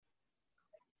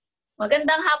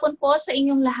Magandang hapon po sa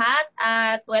inyong lahat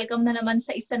at welcome na naman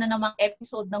sa isa na namang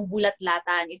episode ng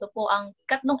Bulat-Latan. Ito po ang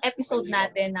ikatlong episode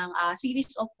natin ng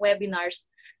series of webinars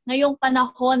ngayong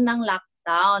panahon ng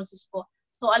lockdown.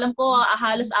 So alam ko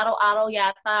halos araw-araw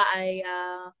yata ay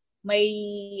may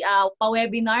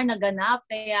pa-webinar na ganap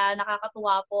kaya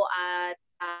nakakatuwa po at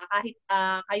kahit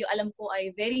kayo alam ko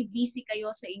ay very busy kayo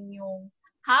sa inyong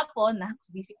hapon,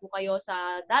 busy po kayo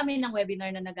sa dami ng webinar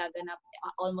na nagaganap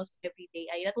almost every day,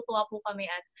 ay natutuwa po kami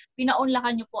at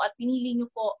pinaunlakan nyo po at pinili nyo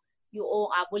po yung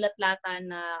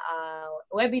Bulat-Latan na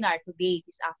webinar today,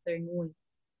 this afternoon.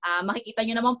 Makikita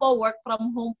nyo naman po, work from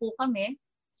home po kami.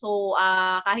 So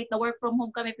kahit na work from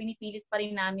home kami, pinipilit pa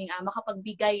rin namin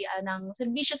makapagbigay ng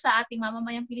serbisyo sa ating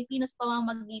mamamayang Pilipino sa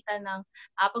pamamagitan ng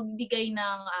pagbibigay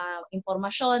ng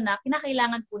impormasyon na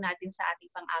kinakailangan po natin sa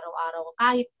ating pang-araw-araw.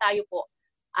 Kahit tayo po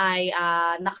ay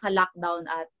naka-lockdown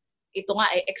at ito nga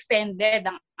ay extended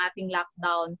ang ating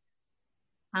lockdown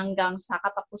hanggang sa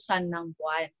katapusan ng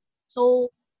buwan.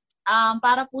 So,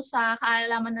 para po sa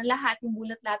kaalaman ng lahat, yung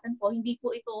Bulat-Latan po, hindi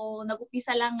po ito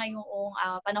nag-upisa lang ngayong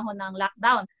panahon ng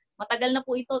lockdown. Matagal na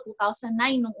po ito,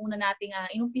 2009, nung una nating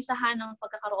inumpisahan ng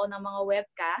pagkakaroon ng mga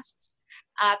webcasts.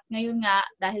 At ngayon nga,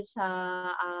 dahil sa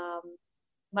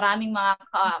maraming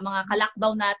mga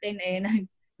ka-lockdown natin,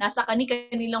 nasa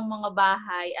kanilang mga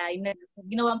bahay ay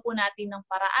ginawan po natin ng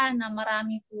paraan na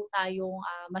marami po tayong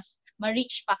mas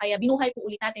ma-reach pa. Kaya binuhay po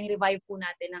ulit natin, revive po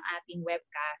natin ang ating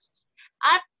webcasts.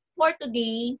 At for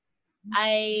today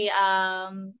ay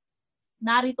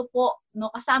narito po,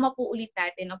 kasama po ulit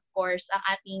natin of course ang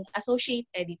ating associate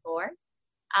editor,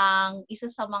 ang isa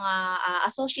sa mga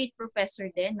associate professor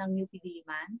din ng UP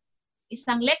Diliman,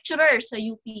 isang lecturer sa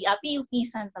PUP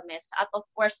Santa Mesa, at of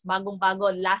course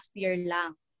bagong-bago, last year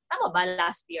lang. Tama ba,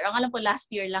 last year? Ang alam ko,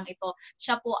 last year lang ito.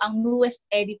 Siya po ang newest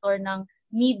editor ng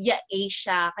Media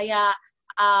Asia. Kaya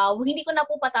hindi ko na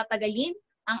po patatagalin.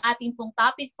 Ang ating pong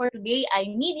topic for today ay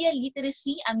media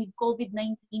literacy amid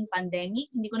COVID-19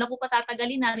 pandemic. Hindi ko na po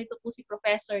patatagalin. Narito po si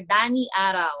Professor Danny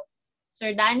Araw.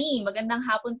 Sir Danny, magandang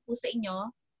hapon po sa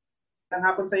inyo.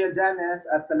 Magandang hapon sa iyo, Janice,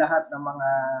 at sa lahat ng mga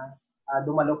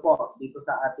dumalo po dito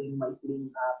sa ating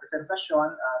maikling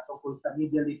presentasyon tungkol sa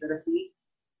media literacy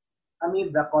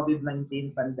amid the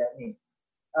COVID-19 pandemic.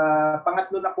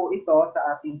 Pangatlo na po ito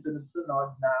sa ating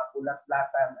sunod-sunod na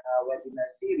Bulat-Latan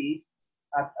webinar series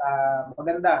at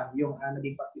maganda yung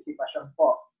naging participation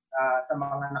po sa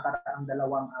mga nakaraang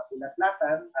dalawang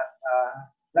Bulat-Latan at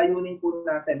layunin po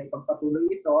natin ipagpatuloy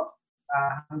ito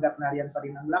hanggat nariyan pa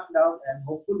rin ang lockdown and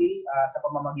hopefully sa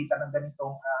pamamagitan ng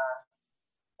ganitong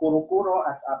kuro-kuro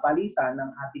at palitan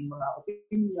ng ating mga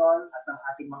opinion at ng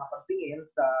ating mga pagtingin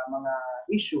sa mga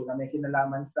issue na may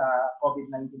kinalaman sa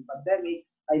COVID-19 pandemic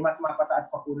ay mas mapataas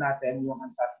pa po natin yung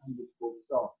antas ng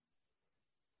diskurso.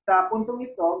 Sa puntong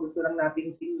ito, gusto lang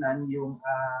nating tingnan yung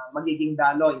magiging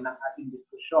daloy ng ating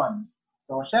diskusyon.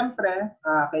 So, syempre,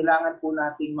 kailangan po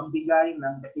nating magbigay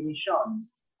ng definition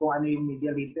kung ano yung media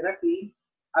literacy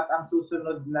at ang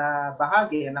susunod na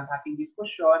bahagi ng ating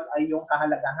diskusyon ay yung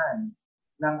kahalagahan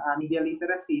ng media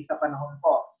literacy sa panahon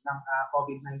po ng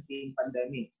COVID-19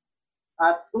 pandemic.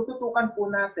 At tututukan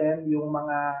po natin yung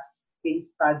mga case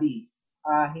study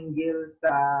hinggil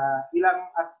sa ilang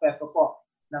aspeto po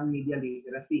ng media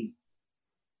literacy.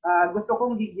 Gusto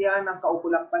kong bigyan ng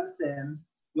kaukulang pansin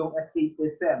yung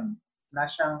escapism na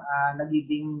siyang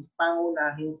nagiging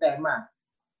pangunahing tema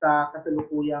sa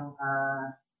kasalukuyang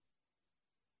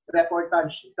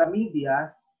reportage sa media,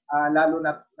 lalo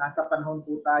na nasa panahon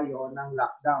po tayo ng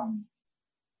lockdown.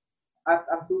 At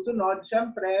ang susunod,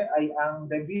 syempre, ay ang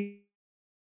review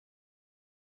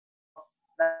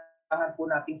na po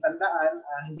nating tandaan,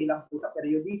 hindi lang po sa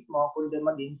periodismo, kundi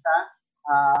maging sa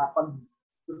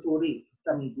pagsusuri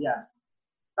sa media.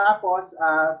 Tapos,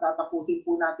 tatapusin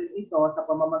po natin ito sa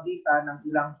pamamagitan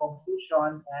ng ilang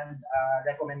conclusion and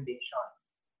recommendation.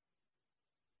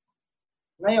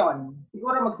 Ngayon,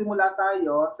 siguro magsimula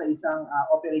tayo sa isang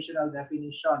operational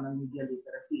definition ng media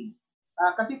literacy.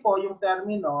 Kasi po yung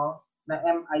termino na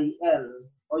MIL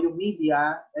o yung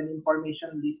Media and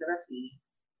Information Literacy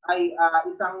ay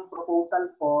isang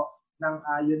proposal po ng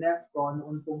UNESCO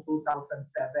noong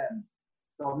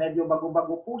 2007. So medyo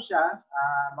bago-bago po siya,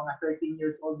 mga 13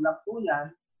 years old lang po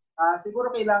yan. Siguro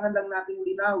kailangan lang nating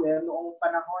linawin noong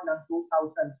panahon ng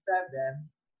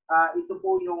 2007, ito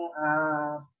po yung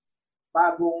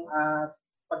bagong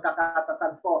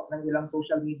pagkakatatag po ng ilang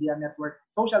social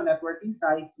networking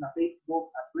sites na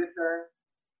Facebook at Twitter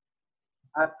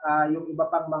at yung iba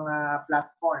pang mga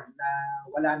platform na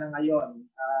wala na ngayon.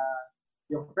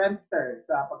 Yung Friendster,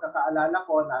 sa pagkakaalala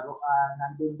ko,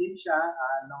 nandun din siya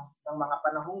ng mga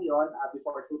panahong yon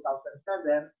before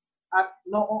 2007.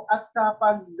 at sa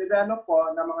pag-develop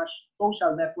po ng mga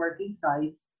social networking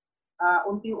sites,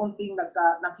 unti-unting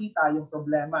nakita yung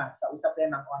problema sa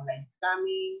usapin ng online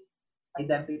scamming,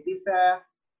 identity theft,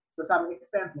 to some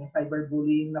extent may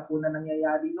cyberbullying na po na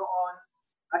nangyayari noon.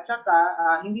 At saka,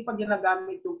 hindi pa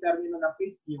ginagamit yung termino ng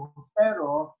fake news,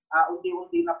 pero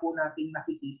unti-unti na po natin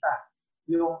nakikita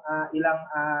yung ilang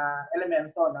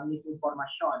elemento ng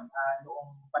misinformasyon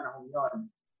noong panahon yon.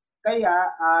 Kaya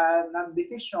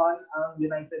nagdesisyon ang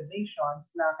United Nations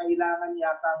na kailangan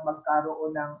yatang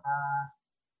magkaroon ng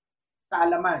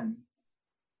kaalaman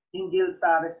hinggil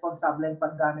sa responsableng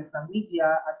paggamit ng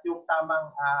media at yung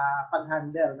tamang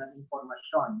pag-handle ng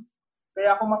informasyon.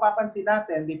 Kaya kung mapapansin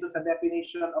natin dito sa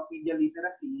definition of media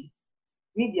literacy,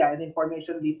 media and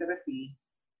information literacy,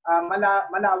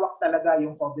 malawak talaga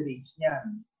yung coverage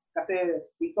niyan. Kasi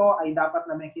ito ay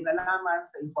dapat na may kinalaman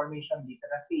sa information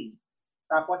literacy.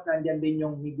 Tapos nandiyan din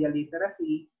yung media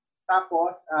literacy.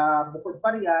 Tapos bukod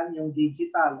pa riyan yung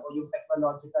digital o yung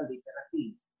technological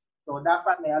literacy. So,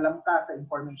 dapat may alam ka sa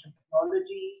information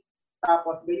technology,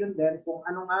 tapos gayon din kung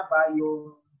ano nga ba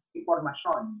yung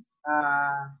informasyon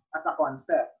as a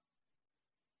concept.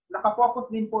 Nakapokus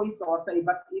din po ito sa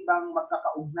iba't ibang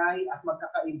magkakaugnay at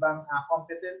magkakaibang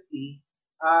competency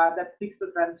that seeks to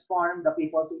transform the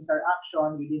people's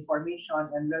interaction with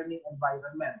information and learning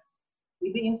environment.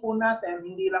 Ibiin po natin,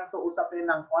 hindi lang ito usapin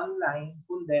ng online,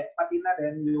 kundi pati na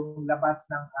rin yung labas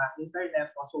ng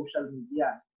internet o social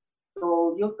media.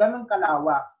 So, yung ganun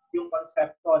kalawak yung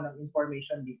konsepto ng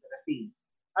information literacy.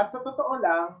 At sa totoo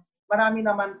lang, marami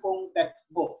naman pong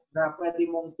textbook na pwede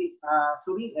mong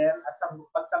suriin at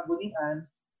pagsanggunian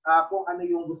kung ano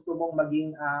yung gusto mong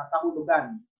maging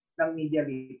kahulugan ng media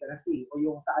literacy o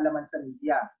yung kaalaman sa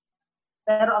media.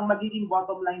 Pero ang magiging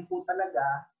bottom line po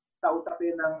talaga sa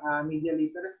usapin ng media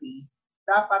literacy,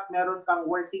 dapat meron kang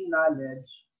working knowledge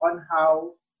on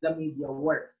how the media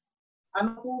works.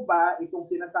 Ano po ba itong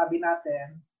sinasabi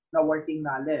natin na working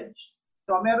knowledge?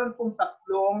 So meron pong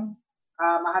tatlong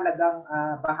mahalagang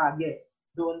bahagi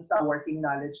doon sa working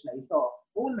knowledge na ito.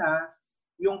 Una,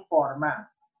 yung forma.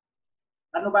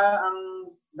 Ano ba ang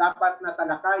dapat na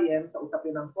talakayin sa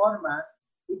usapin ng forma?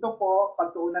 Ito po,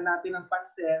 pagtuunan natin ng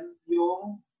pansin,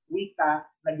 yung wika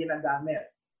na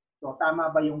ginagamit. So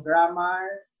tama ba yung grammar?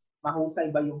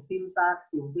 Mahusay ba yung syntax,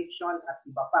 yung diction, at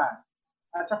iba pa?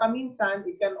 At saka minsan,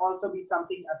 it can also be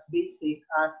something as basic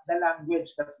as the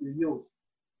language that you use.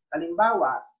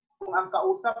 Halimbawa, kung ang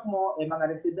kausap mo ay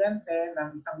mga residente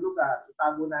ng isang lugar,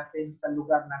 itago natin sa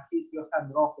lugar na Sitio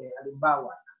San Roque,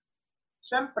 halimbawa.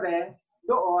 Siyempre,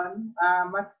 doon,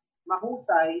 mas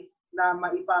mahusay na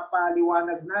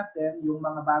maipapaliwanag natin yung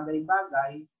mga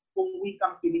bagay-bagay kung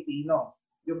wikang Pilipino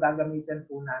yung gagamitin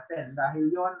po natin.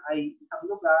 Dahil yon ay isang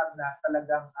lugar na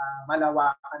talagang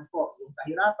malawakan po yung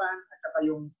kahirapan at saka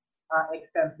yung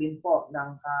extent din po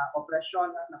ng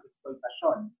opresyon at ng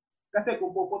exploitasyon. Kasi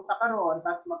kung pupunta ka roon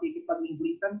tapos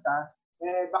makikipag-Inglesan ka,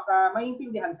 baka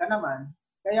maintindihan ka naman.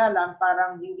 Kaya lang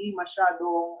parang hindi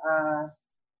masyadong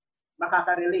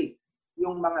makaka-relate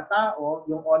yung mga tao,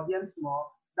 yung audience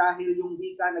mo, dahil yung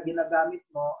wika na ginagamit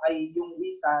mo ay yung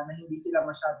wika na hindi sila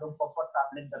masyadong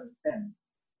komportable gamitin.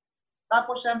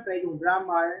 Tapos syempre yung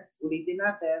grammar, ulitin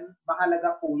natin,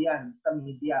 mahalaga po yan sa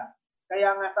media.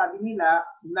 Kaya nga sabi nila,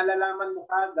 nalalaman mo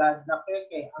kagad na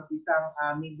peke ang isang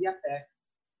media text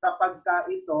kapag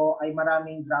ito ay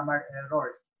maraming grammar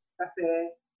errors.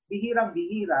 Kasi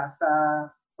bihirang-bihira sa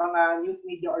mga news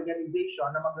media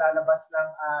organization na maglalabas ng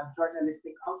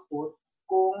journalistic output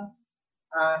kung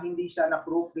hindi siya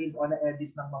na-proofread o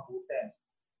na-edit ng mabuti.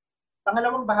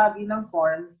 Pangalawang bahagi ng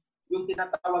form, yung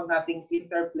tinatawag nating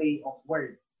interplay of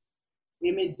words,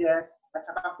 images, at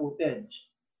saka footage.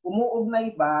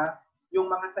 Umuugnay ba yung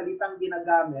mga salitang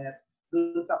ginagamit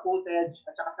doon sa footage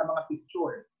at saka sa mga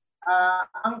picture?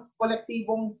 Ang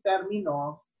kolektibong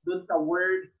termino doon sa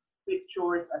words,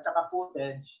 pictures, at saka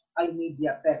footage ay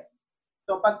media text.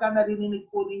 So pagka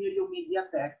narinig po ninyo yung media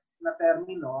text na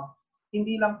termino,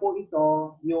 hindi lang po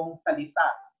ito yung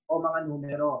salita o mga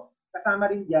numero. Kasama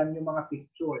rin dyan yung mga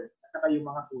picture at saka yung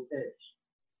mga footage.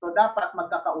 So dapat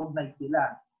magkakaugnay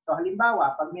sila. So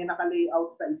halimbawa, pag may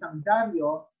naka-layout sa isang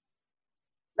dyaryo,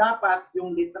 dapat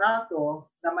yung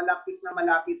litrato na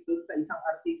malapit dun sa isang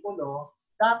artikulo,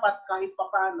 dapat kahit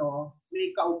papano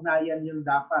may kaugnayan yung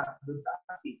dapat dun sa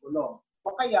artikulo.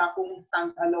 O kaya kung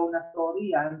stand-alone na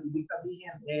story yan, ibig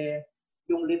sabihin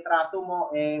yung litrato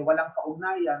mo walang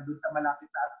kaugnayan dun sa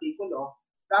malapit na artikulo,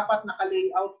 dapat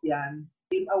naka-layout yan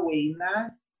in a way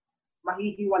na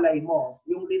mahihiwalay mo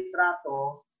yung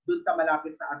litrato dun sa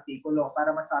malapit na artikulo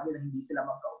para masabi na hindi sila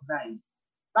magkaugnay.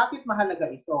 Bakit mahalaga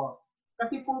ito?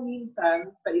 Kasi po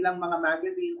minsan sa ilang mga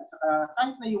magazine at saka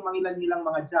kahit na yung mga ilang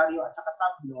mga dyaryo at saka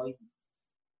tabloid,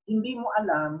 hindi mo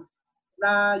alam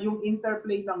na yung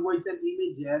interplay ng words and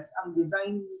images, ang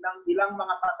design ng ilang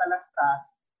mga patalastas,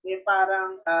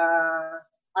 parang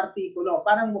artikulo,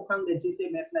 parang mukhang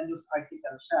legitimate na news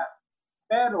article siya.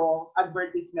 Pero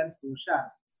advertisement po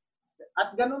siya.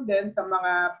 At ganun din sa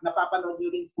mga napapanood nyo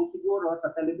rin po siguro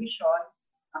sa television,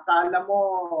 akala mo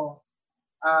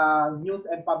news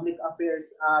and public affairs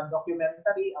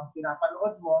documentary ang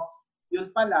pinapanood mo, yun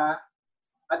pala,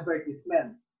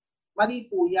 advertisement. Mali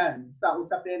po yan sa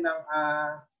usapin ng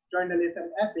journalism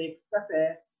ethics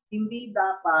kasi hindi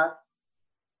dapat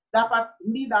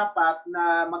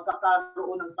na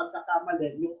magkakaroon ng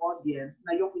pagkakamali yung audience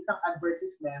na yung isang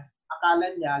advertisement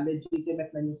akala niya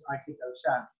legitimate na news article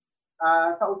siya.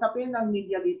 Sa usapin ng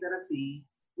media literacy,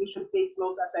 we should pay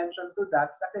close attention to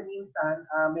that kasi minsan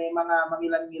may mga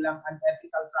mangilang-ngilang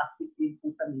unethical practices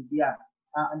po sa media.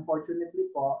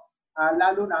 Unfortunately po,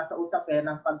 lalo na sa usapin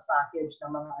ng pag-package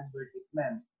ng mga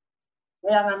advertisement.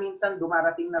 Kaya nga minsan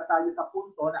dumarating na tayo sa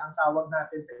punto na ang tawag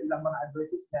natin sa ilang mga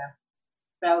advertisement,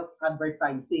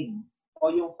 self-advertising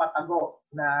o yung patago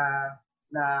na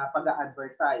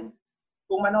pag-a-advertise.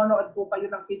 Kung manonood po kayo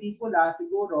ng pelikula,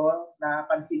 siguro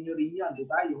napansin nyo rin yun, di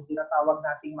ba? Yung tinatawag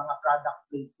nating mga product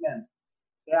placement.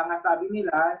 Kaya nga sabi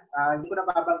nila, hindi ko na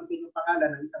babanggitin yung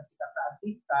pangalan ng isang sikat na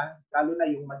artista, lalo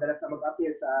na yung madalas na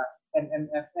mag-appear sa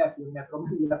MMFF, yung Metro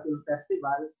Manila Film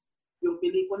Festival. Yung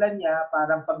pelikula niya,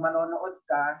 parang pag manonood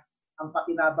ka, ang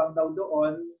pakinabang daw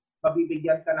doon,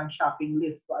 mabibigyan ka ng shopping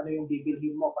list kung ano yung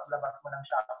bibilhin mo paglabas mo ng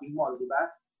shopping mall, di ba?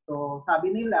 So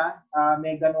sabi nila,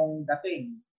 may ganong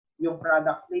dating yung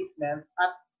product placement.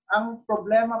 At ang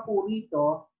problema po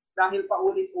rito, dahil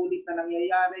paulit-ulit na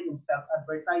nangyayari yung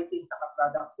self-advertising sa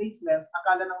product placement,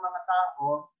 akala ng mga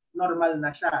tao, normal na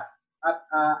siya. At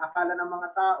akala ng mga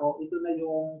tao, ito na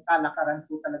yung kalakaran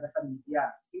po talaga sa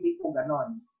media. Hindi po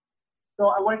ganon.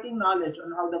 So a working knowledge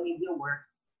on how the media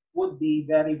works would be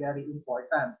very, very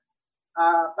important.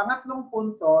 Pangatlong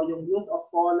punto, yung use of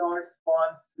colors,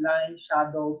 fonts, lines,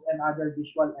 shadows, and other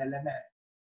visual elements.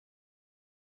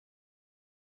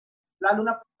 Lalo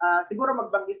na, siguro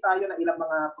magbanggit tayo ng ilang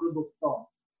mga produkto.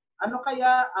 Ano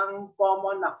kaya ang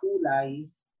common na kulay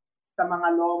sa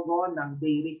mga logo ng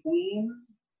Dairy Queen,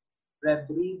 Red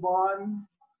Ribbon,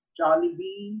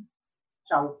 Jollibee,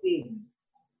 Chowking?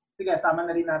 Sige, sama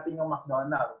na rin natin yung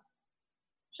McDonald's.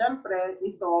 Siyempre,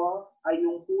 ito ay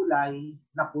yung kulay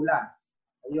na pula.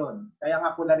 Ayun. Kaya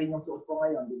nga pula rin yung suot ko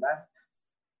ngayon, di ba?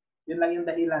 Yun lang yung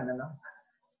dahilan, ano?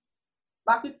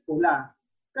 Bakit pula?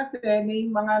 Kasi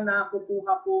may mga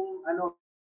nakukuha pong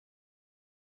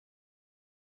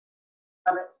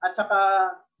at saka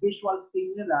visual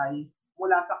stimuli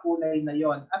mula sa kulay na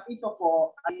yon. At ito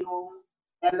po ay yung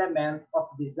element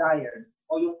of desire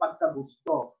o yung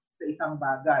pagkagusto sa isang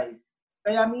bagay.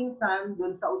 Kaya minsan,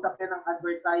 dun sa usapin ng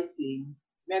advertising,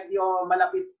 medyo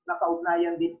malapit na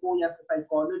kaugnayan din po yan sa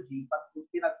psychology.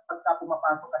 Pagka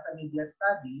pumapasok ka sa media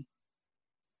studies,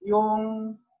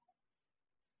 yung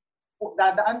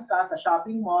dadaan ka sa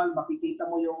shopping mall, makikita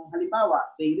mo yung halimbawa,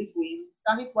 Dairy Queen,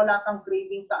 kahit wala kang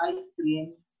craving sa ice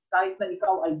cream, kahit na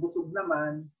ikaw ay busog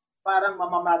naman, parang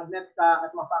mamamagnet ka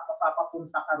at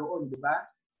mapapapunta ka roon, di ba?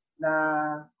 Na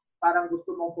parang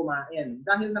gusto mong kumain.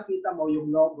 Dahil nakita mo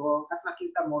yung logo at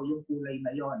nakita mo yung kulay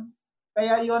na yon.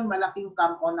 Kaya yon malaking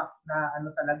come-on na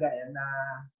talaga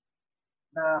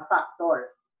na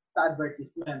factor sa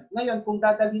advertisement. Ngayon, kung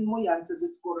dadalhin mo yan sa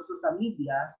diskurso sa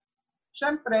media,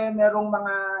 siyempre, merong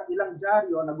mga ilang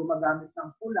dyaryo na gumagamit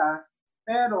ng pula,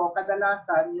 pero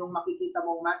kadalasan yung makikita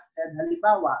mong masthead,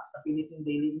 halimbawa sa Philippine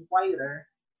Daily Inquirer,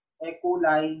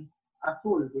 kulay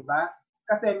asul, di ba?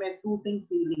 Kasi may soothing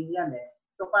feeling yan eh.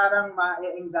 So parang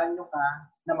maeengganyo ka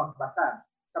na magbasa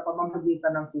sa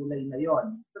pamamagitan ng kulay na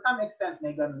yon. To some extent,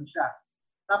 may ganun siya.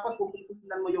 Tapos kung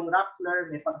titignan mo yung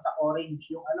Rappler, may pagka-orange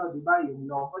yung di ba, yung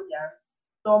logo niya.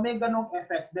 So may ganung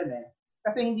effect din eh.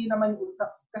 Kasi hindi naman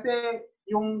kasi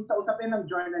yung sa usapin ng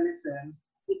journalism,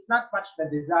 it's not much the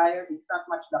desire, it's not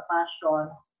much the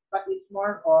passion, but it's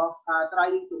more of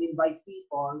trying to invite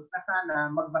people na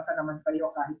sana magbasa naman kayo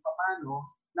kahit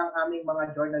papano ng aming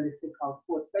mga journalistic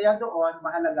output. Kaya doon,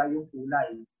 mahalaga yung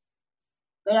kulay.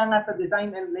 Kaya nga sa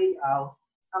design and layout,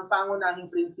 ang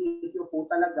pangunahing prinsipyo po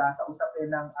talaga sa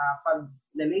usapin ng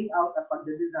pag-layout at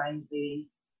pag-design ay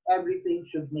everything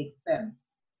should make sense.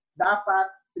 Dapat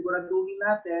siguraduhin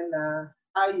natin na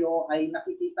tayo ay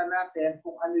nakikita natin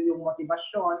kung ano yung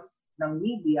motivasyon ng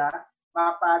media,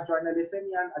 mapa-journalism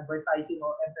yan, advertising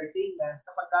o entertainment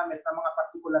sa paggamit ng mga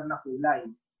partikular na kulay.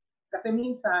 Kasi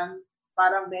minsan,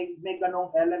 parang may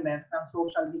ganong element ng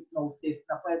social hypnosis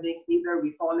na pwedeng either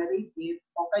we tolerate it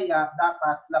o kaya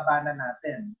dapat labanan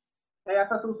natin. Kaya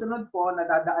sa susunod po,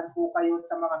 nadadaan po kayo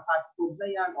sa mga fast food na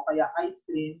yan o kaya ice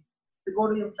cream,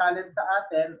 siguro yung challenge sa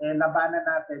atin, labanan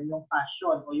natin yung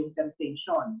passion o yung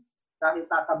temptation. Dahil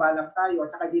tataba lang tayo, at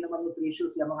saka di naman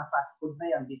nutritious yung mga fast food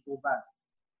na yan, di po ba?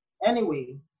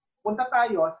 Anyway, punta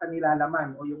tayo sa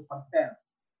nilalaman o yung content.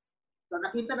 So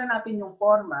nakita na natin yung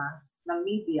forma ng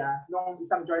media, ng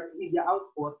isang media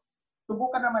output,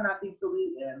 subukan naman natin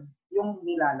suriin yung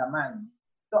nilalaman.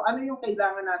 So ano yung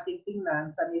kailangan nating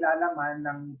tingnan sa nilalaman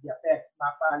ng media text?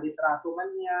 Mapalitrato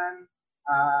man yan,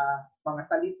 mga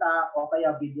salita o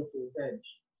kaya video footage.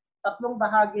 Tatlong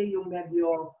bahagi yung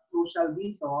medyo crucial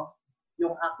dito,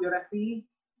 yung accuracy,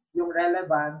 yung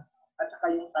relevance, at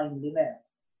saka yung timeliness.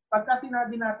 Pagka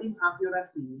sinabi natin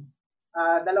accuracy,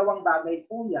 dalawang bagay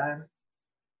po yan.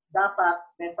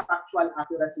 Dapat may factual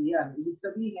accuracy yan. Ibig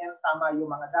sabihin, tama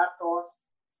yung mga datos,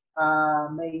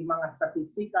 may mga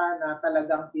statistika na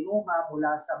talagang kinuha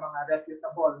mula sa mga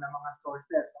reputable na mga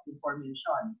sources of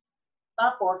information.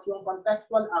 Tapos, yung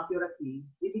contextual accuracy,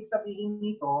 ibig sabihin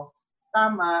nito,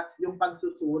 tama yung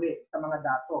pagsusuri sa mga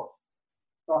datos.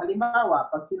 So,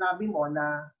 halimbawa, pag sinabi mo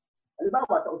na,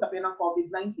 halimbawa, sa usapin ng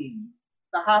COVID-19,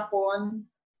 kahapon,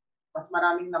 mas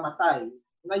maraming namatay.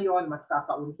 Ngayon, mas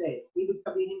kakaunti. Ibig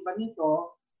sabihin ba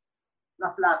nito,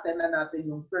 na-flatten na natin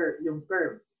yung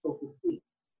curve, so to speak.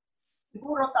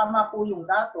 Siguro tama po yung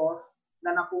datos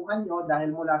na nakuha nyo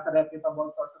dahil mula sa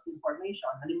reputable source of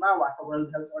information. Halimbawa, sa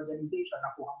World Health Organization,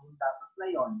 nakuha mo yung datos na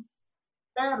yon.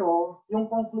 Pero, yung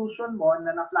conclusion mo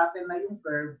na na-flatten na yung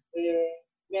curve,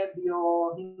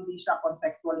 medyo hindi siya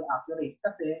contextually accurate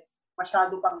kasi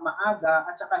masyado pang maaga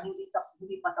at saka hindi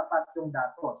pa sapat yung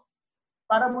datos.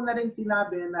 Para mo na rin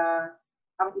sinabi na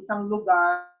ang isang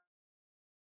lugar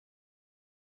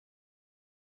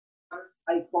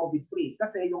ay COVID-free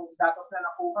kasi yung datos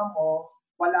na nakuha mo,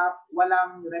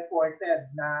 walang reported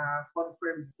na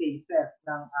confirmed cases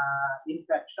ng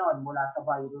infection mula sa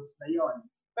virus na yon.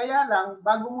 Kaya lang,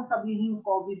 bago mo sabihin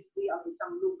COVID-free ang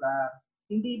isang lugar,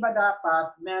 hindi ba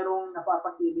dapat merong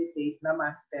napapacilitate na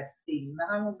mass testing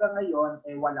na hanggang ngayon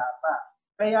wala pa.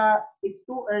 Kaya it's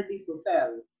too early to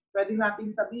tell. Pwede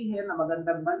natin sabihin na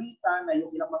magandang balita na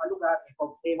yung ilang mga lugar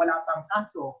wala pang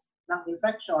kaso ng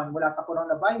infection mula sa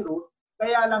coronavirus,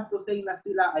 kaya lang to say na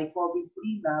sila ay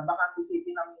COVID-free na, baka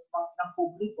isipin ng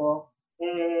publiko,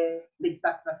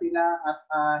 ligtas na sila at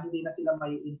hindi na sila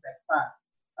may infect pa.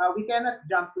 We cannot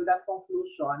jump to that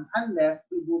conclusion unless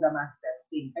we do the mass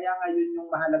testing. Kaya ngayon yung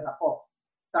mahalaga po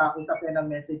sa usapin ng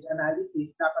message analysis,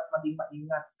 dapat maging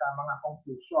maingat sa mga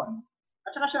conclusion.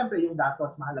 At saka syempre yung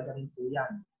datos, mahalaga rin po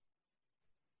yan.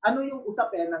 Ano yung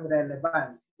usapin ng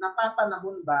relevance?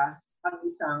 Napapanahon ba ang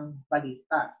isang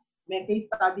balita? May case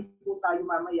study po tayo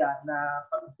mamaya na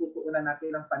pagtutuunan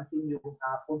natin ng pansin yung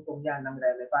puntong yan ng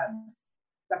relevance.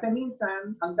 Kasi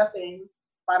minsan, ang dating,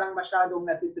 parang masyadong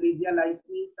natitrivialize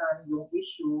minsan yung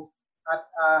issue at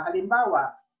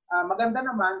halimbawa, maganda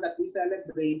naman that we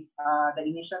celebrate the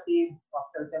initiative of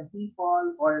certain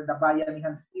people or the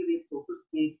bayanihan spirit, so to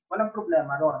speak, walang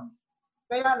problema ron.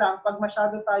 Kaya lang, pag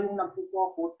masyado tayong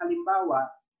nagpo-focus, halimbawa,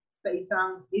 sa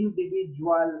isang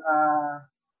individual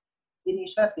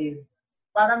initiative,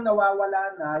 parang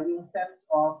nawawala na yung sense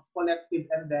of collective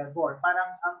endeavor.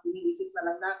 Parang ang iniisip na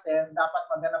lang natin, dapat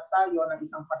maghanap tayo ng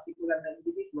isang particular na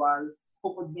individual who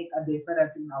could make a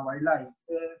difference in our life.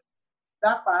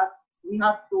 Dapat, we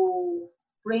have to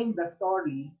frame the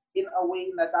story in a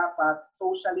way na dapat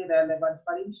socially relevant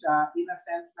pa rin siya in a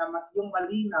sense na yung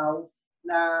malinaw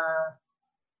na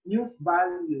news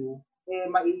value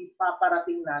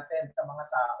maipaparating natin sa mga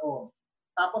tao.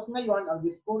 Tapos ngayon, ang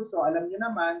diskurso, alam niyo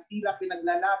naman, tila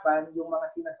pinaglalaban yung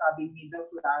mga sinasabing middle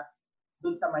class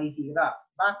dun sa mahihirap.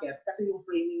 Bakit? Kasi yung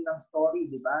framing ng story,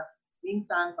 di ba?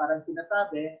 Minsan, parang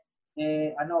sinasabi,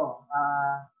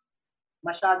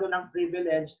 masyado ng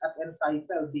privilege at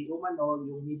entitled, di umano,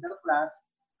 yung middle class,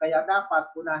 kaya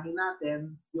dapat unahin natin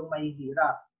yung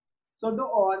mahihirap. So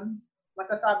doon,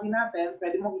 masasabi natin,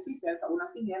 pwede mong isipin sa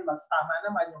unang tingin, magtama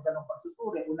naman yung ganong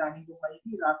pagsusuri, unahin yung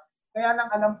mahihirap. Kaya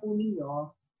lang alam po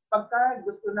ninyo, pagka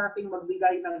gusto nating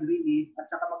magbigay ng relief at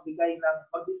saka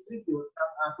mag-distribute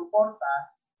ng suporta,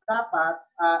 dapat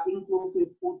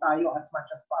inclusive po tayo as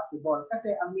much as possible.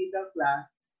 Kasi ang middle class,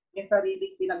 may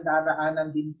sariling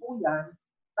pinagdaraanan din po yan.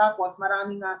 Tapos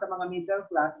marami nga sa mga middle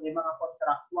class, may mga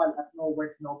contractual at no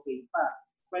work, no pay pa.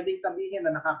 Pwedeng sabihin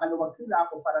na nakakaluwag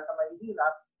sila kumpara sa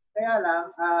mahihirap. Kaya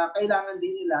lang, kailangan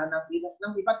din nila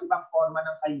ng iba't ibang forma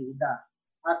ng ayuda.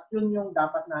 At yun yung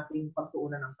dapat nating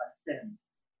pagtuunan ng pansin.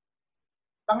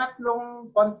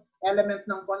 Pangatlong element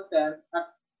ng content at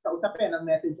sa usapin ng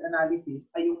message analysis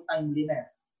ay yung timeliness.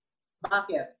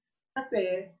 Bakit?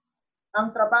 Kasi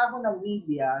ang trabaho ng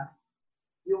media,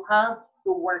 you have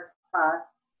to work fast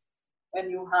and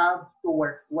you have to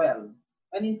work well.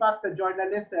 And in fact, sa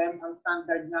journalism, ang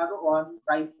standard nga roon,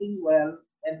 writing well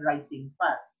and writing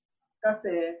fast.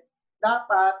 Kasi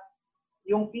dapat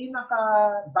yung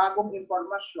pinaka-bagong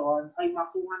impormasyon ay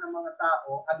makuha ng mga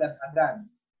tao agad-agad.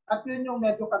 At yun yung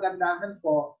medyo kagandahan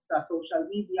po sa social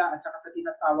media at saka sa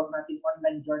tinatawag natin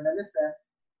online journalism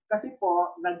kasi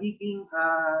po nagiging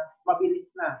mabilis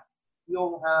na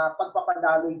yung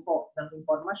pagpapadaloy po ng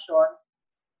impormasyon.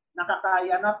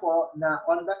 Nakakaya na po na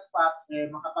on the spot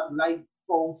makapag-live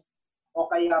post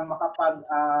o kaya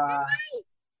makapag-labas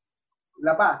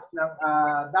ng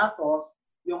datos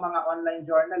yung mga online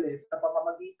journalists sa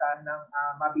pamamagitan ng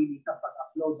mabilisang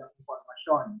pag-upload ng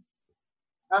impormasyon.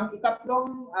 Ang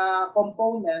ikatlong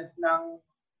component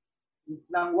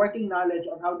ng working knowledge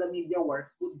on how the media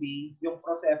works would be yung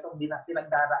prosesong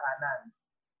pinagdaraanan.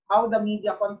 How the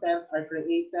media content are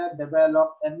created,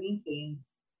 developed, and maintained.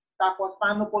 Tapos,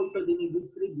 paano po ito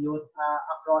dinidistribute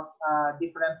across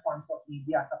different forms of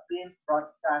media, sa print,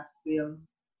 broadcast, film,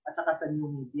 at saka sa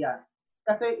new media.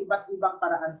 Kasi iba't ibang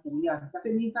paraan po yan.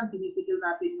 Kasi minsan, tinitigil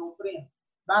natin yung print.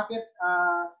 Bakit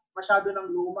masyado ng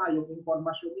luma yung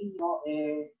informasyon ninyo,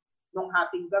 nung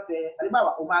hating gabi,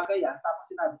 halimbawa, umaga yan, tapos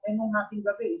sinabi, nung hating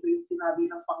gabi, ito yung sinabi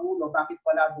ng Pangulo, bakit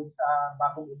wala dun sa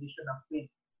bagong edisyon ng print?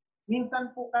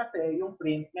 Minsan po kasi, yung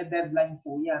print, may deadline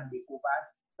po yan, di po ba?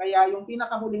 Kaya yung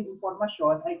pinakahuling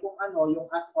informasyon ay kung ano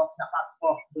yung as of na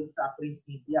cut-off dun sa print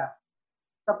media.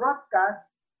 Sa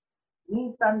broadcast,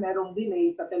 minsan merong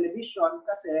delay sa television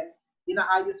kasi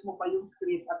inaayos mo pa yung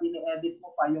script at ini-edit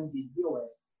mo pa yung video.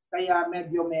 Kaya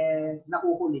medyo may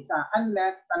nakuhuli ka.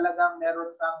 Unless talagang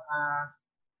meron kang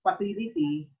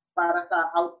facility para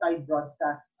sa outside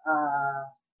broadcast,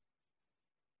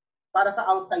 para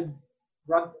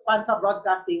sa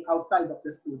broadcasting outside of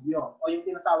the studio o yung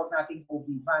tinatawag nating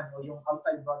OB van o yung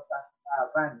outside broadcast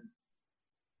van.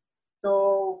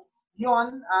 So,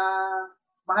 yun,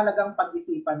 mahalagang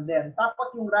pag-isipan din.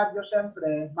 Tapos yung radyo,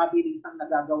 syempre, mabilis ang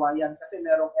nagagawa yan kasi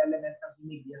merong element ng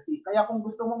immediacy. Kaya kung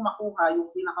gusto mong makuha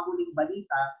yung pinakahuling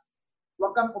balita,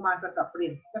 huwag kang umasa sa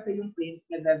print kasi yung print,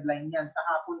 may deadline yan. Sa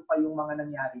hapon pa yung mga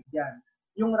nangyari dyan.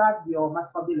 Yung radyo, mas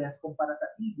pabilis kumpara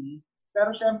sa TV.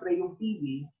 Pero syempre, yung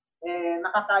TV,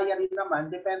 nakakaya rin naman,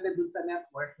 depende dun sa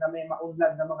network na may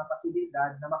maunlad na mga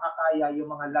pasilidad na makakaya yung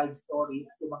mga live story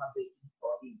at yung mga breaking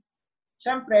story.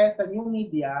 Siyempre, sa new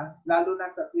media, lalo na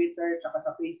sa Twitter at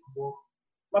sa Facebook,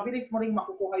 mabilis mo rin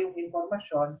makukuha yung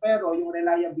informasyon pero yung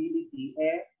reliability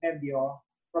medyo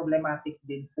problematic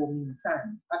din po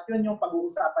minsan. At yun yung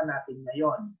pag-uusapan natin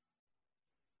ngayon.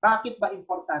 Bakit ba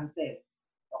importante?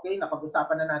 Okay,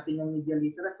 napag-usapan na natin yung media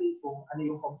literacy, kung ano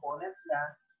yung components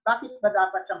niya. Bakit ba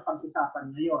dapat siyang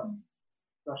pag-usapan ngayon?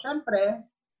 So, syempre,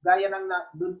 gaya ng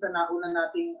dun sa nauna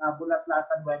nating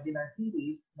Bulat-Latan webinar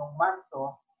series noong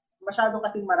Marso, masyado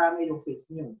kasing marami yung fake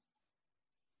news.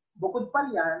 Bukod pa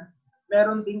yan,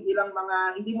 meron ding ilang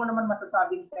mga, hindi mo naman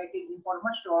masasabing peking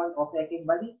informasyon o peking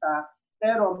balita,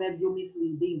 pero medyo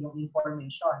misleading yung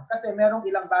information. Kasi merong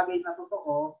ilang bagay na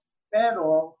totoo,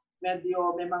 pero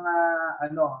medyo may mga,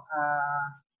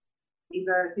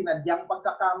 either sinadyang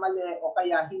pagkakamali o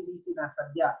kaya hindi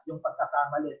sinasadya yung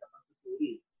pagkakamali sa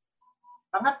pagsusuri.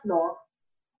 Pangatlo,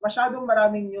 masyadong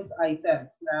maraming news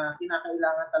items na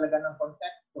kinakailangan talaga ng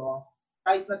konteksto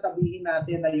kahit na sabihin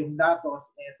natin na yung datos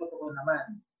totoo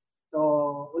naman. So,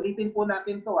 ulitin po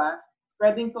natin to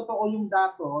pwedeng totoo yung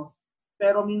datos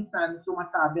pero minsan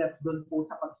sumasabit doon po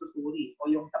sa pagsusuri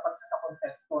o yung sa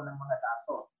konteksto ng mga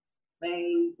datos.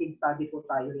 May case study po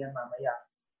tayo yan mamaya.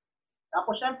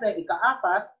 Tapos syempre,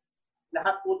 ika-apat,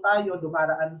 lahat po tayo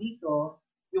dumaraan dito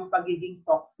yung pagiging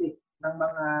toxic ng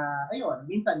mga,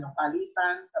 minsan yung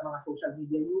palitan sa mga social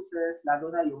media users, lalo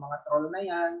na yung mga troll na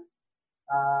yan.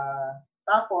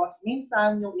 Tapos,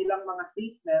 minsan yung ilang mga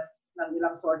statements ng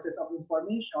ilang sources of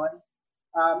information,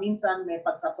 minsan may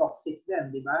pagka-toxic din,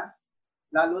 di ba?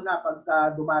 Lalo na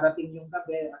pagka dumarating yung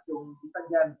gabi at yung isa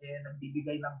dyan,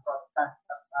 nagbibigay ng broadcast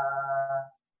at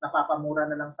napapamura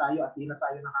na lang tayo at di na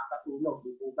tayo nakakatulog,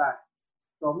 di po ba?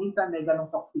 So, minsan may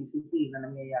ganong toxicity na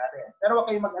nangyayari. Pero huwag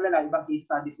kayong mag-alala, ibang case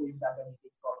study po yung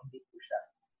gagamitin ko, hindi po siya.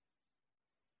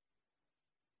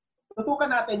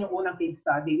 Tutukan natin yung unang case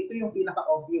study. Ito yung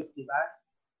pinaka-obvious, di ba?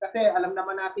 Kasi alam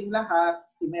naman natin lahat,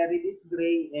 si Meredith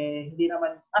Grey, hindi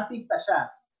naman, artista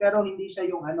siya, pero hindi siya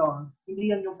yung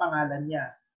hindi yan yung pangalan niya.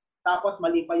 Tapos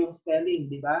mali pa yung spelling,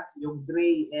 di ba? Yung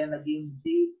Grey, naging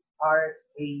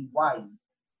G-R-A-Y.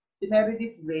 Si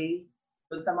Meredith Grey,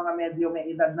 Doon sa mga medyo may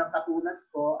edad ng katulad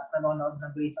ko at nanonood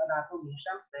ng Grey's Anatomy,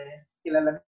 syempre,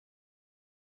 kilala.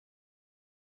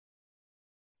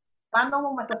 Paano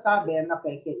mo masasabi na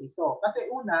peke ito? Kasi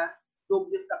una,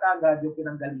 dubious na kagad yung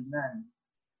pinanggalingan.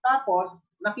 Tapos,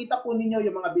 nakita po ninyo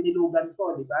yung mga binilugan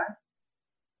ko, di ba?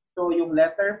 So, yung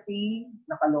letter P,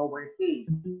 naka-lower case.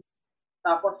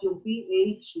 Tapos yung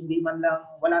PH, hindi man lang,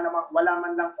 wala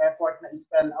man lang effort na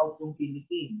i-spell out yung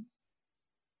Philippines.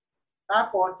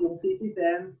 Tapos, yung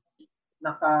citizen,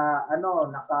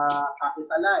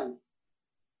 naka-capitalize.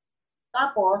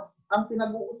 Tapos, ang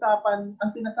pinag-uusapan,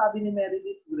 ang sinasabi ni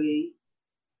Meredith Gray,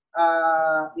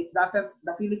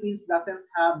 the Philippines doesn't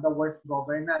have the worst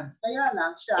governance. Kaya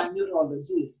lang siya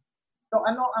neurologist. So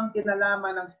ano ang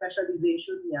kinalaman ng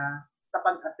specialization niya sa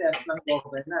pag-assess ng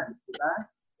governance, di ba?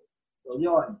 So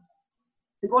yun.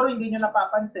 Siguro hindi niyo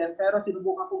napapansin, pero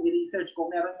sinubukan kong i-research kung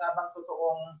meron nga bang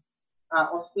totoong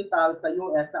hospital sa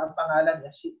US na ang pangalan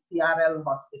ay Seattle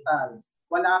Hospital.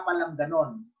 Wala pa lang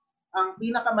ganon. Ang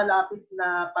pinakamalapit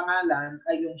na pangalan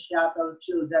ay yung Seattle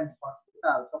Children's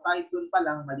Hospital. So kahit dun pa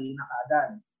lang, mali na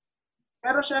kaagad.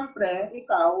 Pero syempre,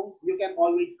 ikaw, you can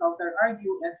always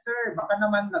counter-argue, sir, baka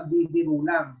naman nagbibiro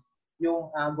lang yung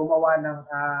gumawa ng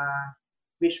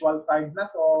visual card na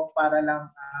to para lang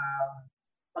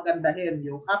pagandahin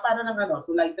yung, para lang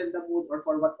to lighten the mood or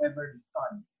for whatever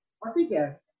reason. O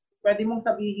sige, pwede mong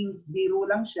sabihin biro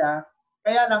lang siya.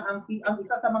 Kaya lang, ang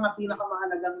isa sa mga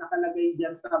pinakamahalagang nakalagay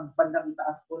diyan sa bandang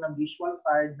itaas ko ng visual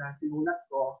card na sinulat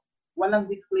ko, walang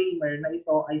disclaimer na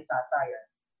ito ay satire.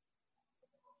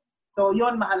 So,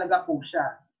 yon mahalaga po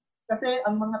siya. Kasi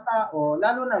ang mga tao,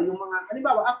 lalo na yung mga,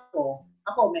 halimbawa ako,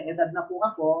 may edad na po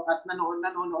ako at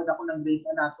nanonood ako ng Grey's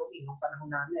Anatomy nung panahon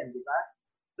namin, di ba?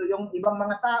 So, yung ibang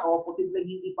mga tao, posibleng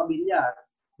hindi pamilyar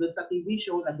doon sa TV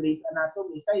show na Grey's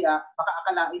Anatomy, kaya baka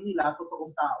akalain nila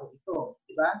totoong tao ito,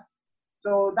 di ba?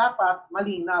 So, dapat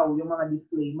malinaw yung mga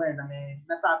disclaimer na may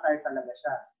nasatire talaga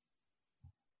siya.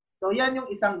 So, yan yung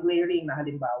isang glaring na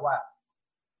halimbawa.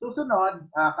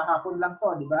 Susunod, kahapon lang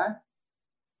to, di ba?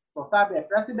 So, sabi,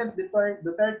 President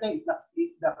Duterte is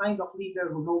the kind of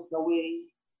leader who knows the way,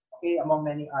 okay, among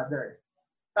many others.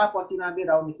 Tapos, sinabi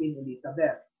raw ni Queen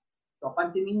Elizabeth. So,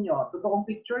 pansinin nyo, totoong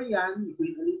picture yan ni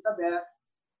Queen Elizabeth.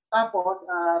 Tapos,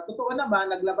 totoo naman,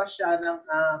 naglabas siya ng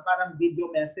parang video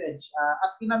message.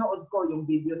 At pinanood ko yung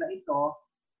video na ito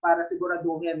para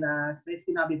siguraduhin na may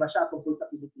sinabi ba siya tungkol sa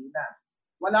Pilipinas.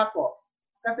 Wala po.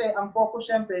 Kasi ang focus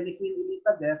syempre ni Queen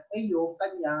Elizabeth ay yung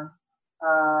kanyang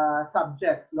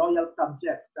subject, loyal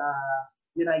subject sa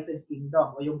United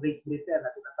Kingdom o yung Great Britain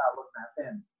na tinatawag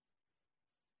natin.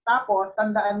 Tapos,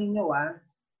 tandaan ninyo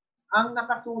ang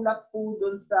nakasulat po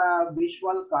dun sa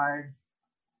visual card,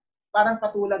 parang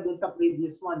patulad dun sa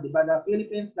previous one, di ba? The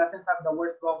Philippines doesn't have the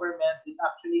worst government, it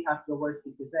actually has the worst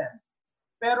citizens.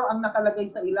 Pero ang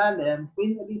nakalagay sa ilalim,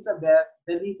 Queen Elizabeth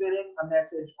delivering a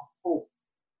message of hope.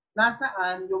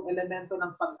 Nasaan yung elemento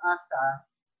ng pag-asa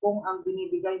kung ang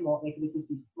binibigay mo ay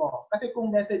kritisismo? Kasi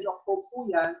kung message of hope po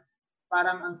yan,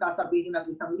 parang ang sasabihin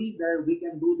ng isang leader, we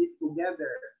can do this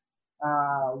together.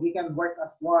 We can work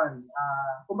as one.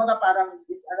 Kumbaga parang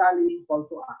it's a rallying call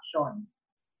to action.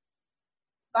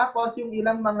 Tapos yung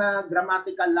ilang mga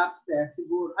grammatical lapses,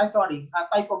 siguro,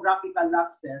 typographical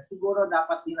lapses, siguro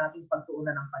dapat din natin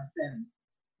pagtuunan ng pansin.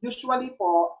 Usually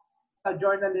po, sa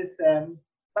journalism,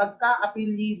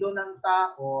 pagka-apelyido ng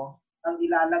tao ang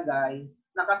ilalagay,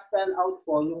 naka-spell out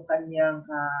po yung kanyang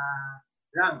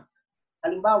rank.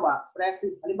 Halimbawa,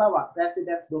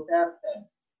 President Duterte.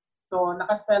 So,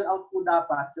 naka-spell out po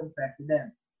dapat yung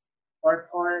President. Or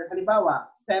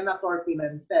halimbawa, Senator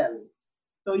Pimentel.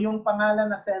 So yung pangalan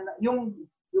na yung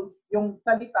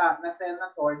salita na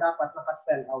senator dapat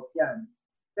naka-spell out yan.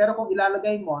 Pero kung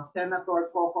ilalagay mo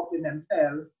Senator Coco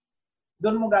Pimentel,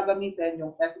 doon mo gagamitin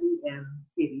yung SEN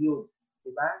period, di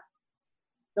ba?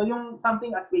 So yung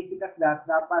something as basic as that,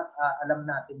 dapat alam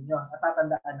natin yon at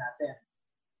tatandaan natin.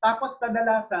 Tapos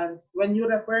kadalasan, when you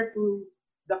refer to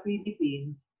the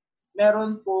Philippines,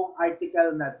 meron pong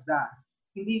article na the.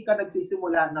 Hindi ka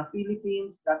nagsisimula na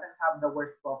Philippines doesn't have the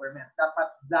worst government.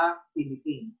 Dapat the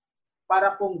Philippines.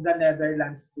 Para pong the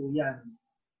Netherlands po yan.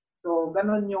 So,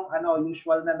 ganun yung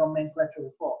usual na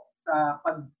nomenclature po sa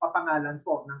pagpapangalan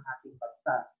po ng ating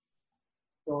bansa.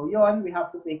 So, yon, we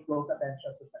have to take close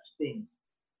attention to such things.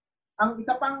 Ang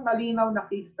isa pang malinaw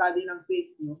na case study ng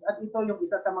fake news, at ito yung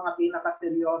isa sa mga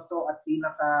pinaka-seryoso at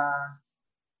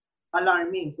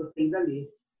pinaka-alarming to say the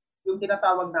least, yung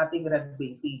tinatawag nating red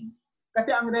baiting. Kasi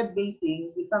ang red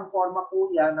baiting, isang forma po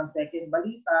yan ng second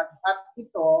balita at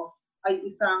ito ay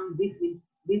isang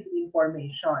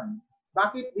disinformation.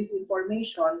 Bakit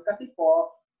disinformation? Kasi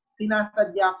po,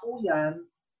 sinasadya po yan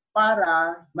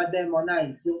para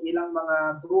ma-demonize yung ilang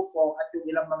mga grupo at yung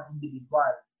ilang mga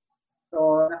individual.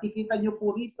 So nakikita nyo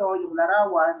po rito yung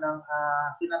larawan ng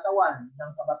kinatawan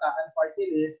ng Kabataan Party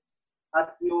List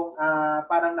at yung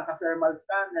parang naka-thermal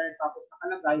scanner tapos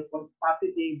nakalagay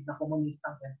positive na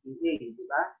komunistang NPA, di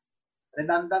ba?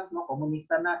 Redundant, no?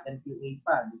 Komunista na, NPA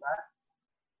pa, di ba?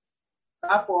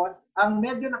 Tapos, ang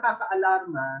medyo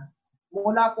nakaka-alarma,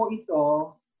 mula po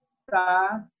ito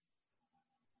sa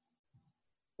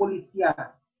pulisya,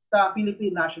 sa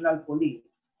Philippine National Police.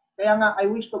 Kaya nga, I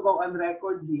wish to go on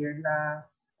record here na,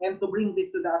 and to bring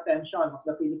this to the attention of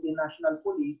the Philippine National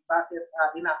Police, bakit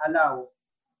inaalaw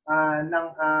ng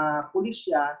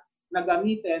pulisya na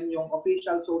gamitin yung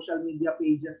official social media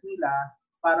pages nila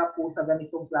para po sa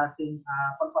ganitong klaseng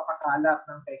pagpapakalat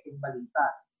ng peking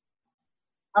balita.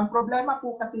 Ang problema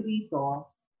po kasi dito,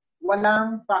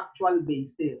 walang factual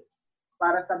basis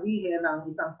para sabihin na ang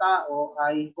isang tao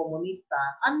ay komunista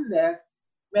unless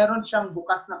meron siyang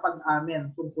bukas na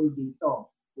pag-amin tungkol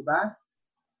dito. Diba?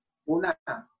 Una.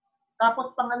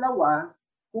 Tapos pangalawa,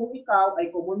 kung ikaw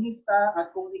ay komunista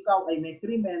at kung ikaw ay may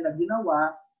krimen na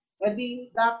ginawa,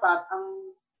 edi dapat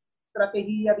ang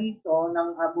strategiya rito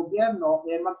ng gobyerno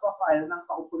ay magpa-file ng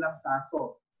kaukulang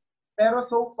kaso. Pero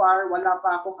so far, wala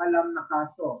pa akong alam na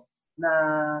kaso na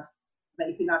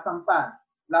isinasampa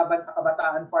laban sa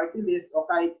Kabataan Party List o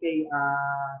kahit kay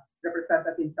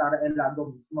Representative Sara El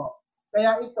Lago mismo.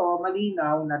 Kaya ito,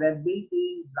 malinaw na red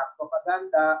baiting, black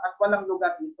propaganda, at walang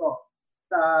lugar ito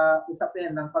sa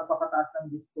usapin ng pagpapataas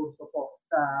ng diskurso po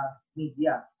sa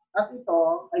media. At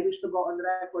ito, I wish to go on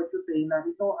record to say na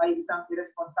ito ay isang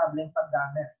irresponsableng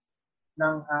paggamit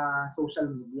ng social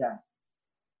media.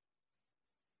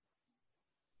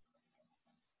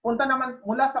 Punta naman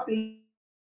mula sa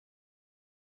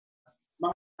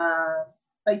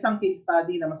sa isang case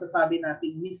study na masasabi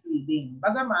natin misleading.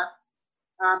 Bagamat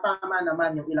tama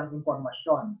naman yung ilang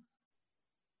impormasyon.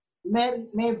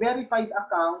 May verified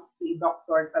account si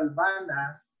Dr.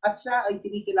 Salvana at siya ay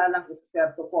kinikilalang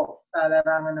eksperto po sa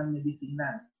larangan ng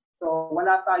medisina. So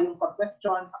wala tayong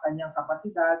pag-question sa kanyang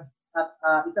kapasidad at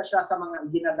isa siya sa mga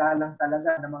ginagalang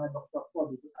talaga ng mga doktor po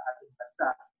dito sa ating bansa.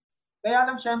 Kaya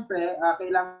lang syempre,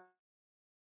 kailangan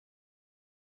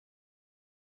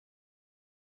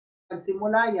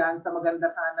nagsimula yan sa maganda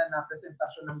sana na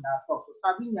presentasyon ng datos. So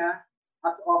sabi niya,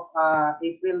 as of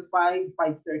April 5,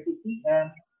 5:30 p.m.,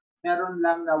 meron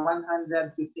lang na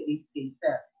 158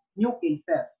 cases, new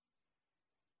cases.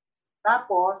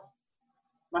 Tapos,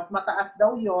 mas mataas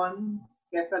daw yon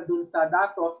kesa dun sa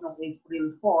datos ng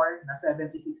April 4 na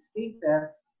 76 cases,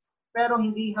 pero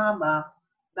hindi hamak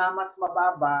na mas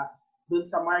mababa dun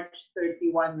sa March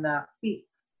 31 na peak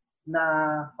na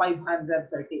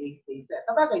 538 cases.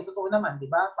 Sabagay, totoo naman, di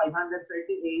ba?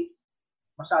 538,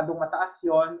 masyadong mataas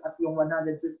yon at yung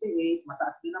 158,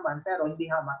 mataas din naman, pero hindi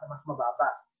hamak na mas mababa.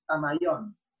 Tama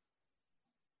yon.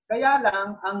 Kaya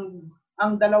lang,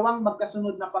 ang dalawang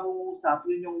magkasunod na pangungusap,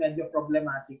 yun yung medyo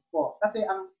problematic po. Kasi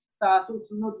sa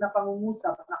susunod na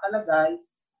pangungusap, nakalagay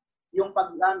yung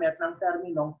paggamit ng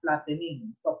terminong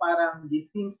flattening. So parang this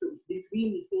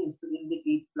really seems to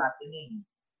indicate flattening.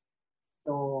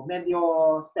 So medyo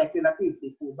speculative,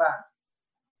 di po ba?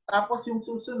 Tapos yung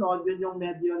susunod, yun yung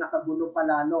medyo nakagulo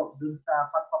palalo dun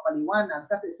sa pagpapaliwanag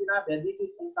kasi sinabi, this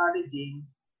is encouraging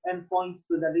and points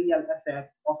to the real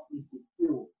effect of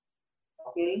ECQ.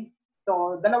 Okay?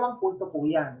 So dalawang punto po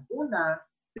yan. Una,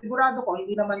 sigurado ko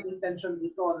hindi naman intention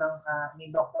dito ni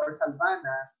Dr.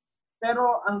 Salvana,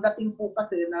 pero ang dating po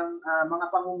kasi ng mga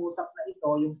pangungusap na ito,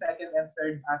 yung second and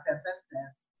third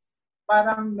sentences,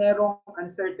 parang merong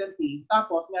uncertainty,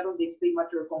 tapos meron din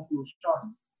premature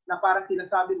conclusion na parang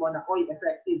sinasabi mo na, oy,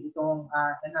 effective itong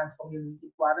enhanced community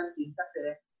quarantine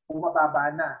kasi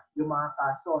bumababa na yung mga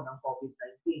kaso ng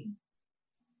COVID-19.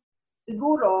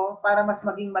 Siguro, para mas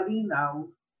maging malinaw,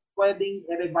 pwedeng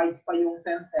i-revise pa yung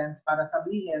sentence para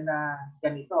sabihin na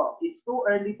ganito. It's too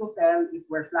early to tell if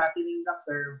we're flattening the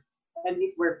curve and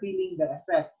if we're feeling the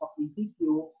effect of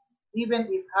ECQ,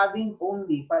 even if having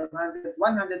only 158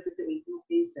 new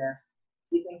cases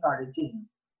is encouraging.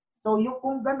 So yung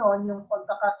kung ganon, yung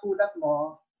pagkakasulat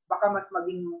mo, baka mas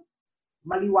maging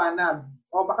maliwanag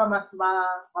o baka mas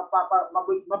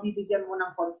mabibigyan mo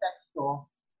ng konteksto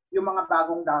yung mga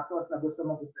bagong datos na gusto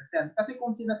mong i-present. Kasi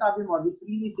kung sinasabi mo, this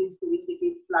really seems to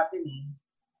indicate flattening,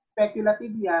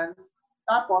 speculative yan,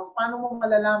 tapos paano mo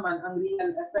malalaman ang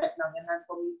real effect ng enhanced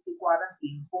community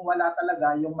quarantine kung wala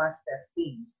talaga yung mass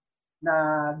testing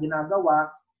na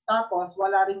ginagawa, tapos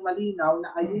wala ring malinaw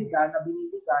na ayuda na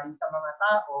binibigay sa mga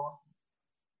tao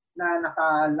na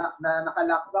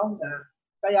naka-lockdown na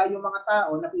Kaya yung mga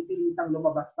tao napipilitang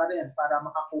lumabas pa rin para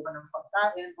makakuha ng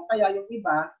pagkain o kaya yung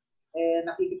iba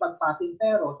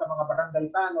nakikipagpatintero sa mga barangay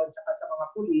tanod at sa mga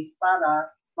pulis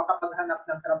para makapaghanap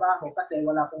ng trabaho kasi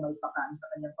wala pong may pakain sa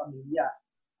kanyang pamilya.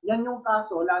 Yan yung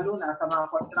kaso lalo na sa mga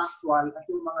contractual at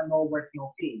yung mga no work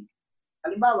no pay.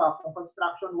 Halimbawa, kung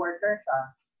construction worker ka,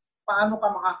 paano ka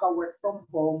makaka-work from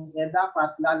home,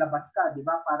 dapat lalabas ka, di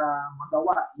ba, para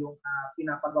magawa yung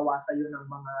pinapagawa sa iyo ng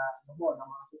mga ng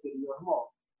mga superior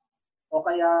mo. O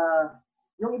kaya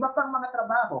yung iba pang mga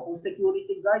trabaho, kung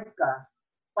security guard ka,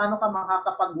 paano ka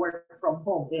makakapag-work from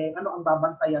home? Ano ang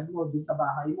babantayan mo dun sa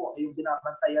bahay mo? Yung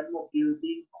binabantayan mo,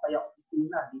 building o kaya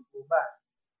opisina, di po ba?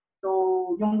 So,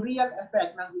 yung real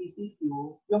effect ng ECQ,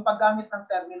 yung paggamit ng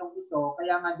terminong ito,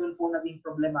 kaya nga doon po naging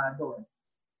problemado.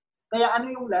 Kaya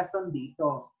ano yung lesson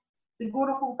dito?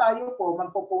 Siguro kung tayo po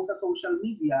magpo-post sa social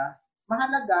media,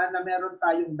 mahalaga na meron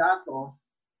tayong datos,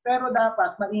 pero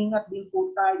dapat maingat din po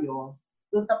tayo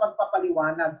doon sa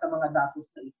pagpapaliwanag sa mga datos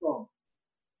na ito.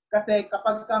 Kasi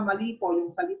kapag mali po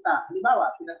yung salita,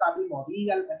 halimbawa, sinasabi mo,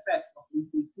 real effect of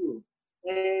ECQ,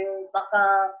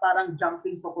 baka parang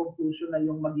jumping to conclusion na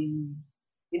yung maging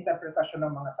interpretasyon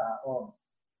ng mga tao.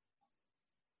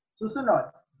 Susunod,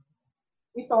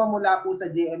 ito mula po sa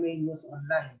GMA News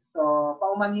Online. So,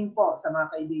 paumanhin po sa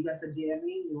mga kaibigan sa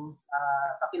GMA News,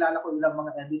 kakilala ko ilang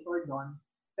mga editor doon,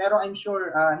 pero I'm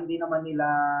sure hindi naman nila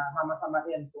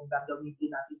mamasamain kung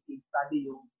gagamitin natin case study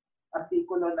yung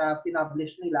artikulo na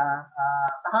pinublish nila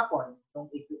kahapon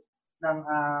ng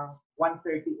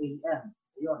 1:30 a.m.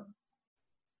 Ayun.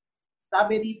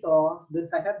 Sabi dito, dun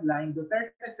sa headline,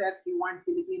 Duterte says he warned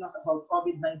Filipinos about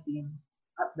COVID-19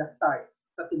 at the start,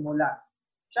 sa simula.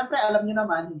 Siyempre, alam niyo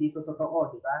naman, hindi ito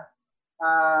totoo, di ba?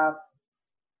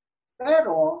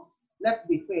 Pero, let's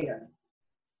be fair.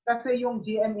 Kasi yung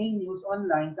GMA News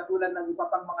Online, katulad ng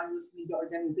iba pang mga news media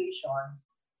organization,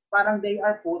 parang they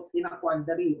are put in a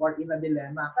quandary or in a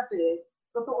dilemma. Kasi,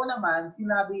 totoo naman,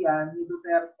 sinabi yan ni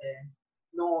Duterte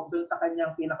doon sa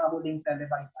kanyang pinakahuling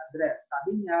televised address.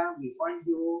 Sabi niya, we warned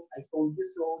you, I told you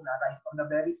so, na right from the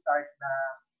very start na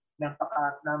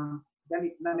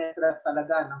may threat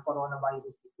talaga ng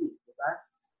coronavirus disease. Diba?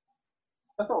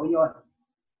 Totoo yun.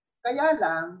 Kaya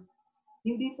lang,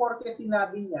 hindi porke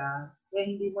sinabi niya,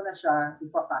 hindi mo na siya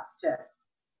ipa-fact check.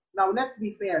 Now, let's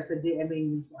be fair sa GMA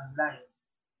News Online.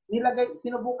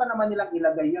 Sinubukan naman nilang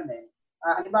ilagay yun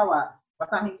halimbawa,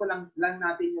 basahin ko lang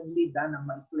natin yung lead ng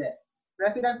maikli.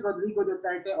 President Rodrigo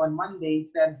Duterte on Monday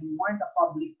said he warned the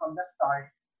public from the start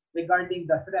regarding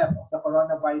the threat of the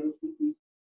coronavirus disease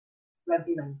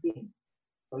 2019.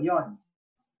 So, yun.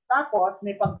 Tapos,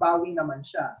 may pagbawi naman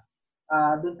siya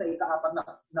doon sa ika-apat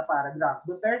na paragraph.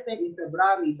 Duterte in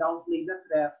February downplayed the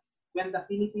threat when the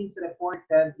Philippines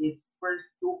reported its first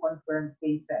 2 confirmed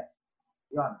cases.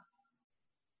 Yun.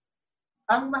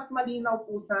 Ang mas malinaw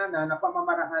po sana na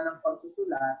pamamaraan ng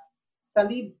pagsusulat, sa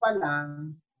lead pa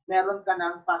lang, meron ka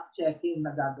ng fact-checking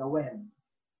na gagawin.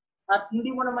 At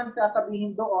hindi mo naman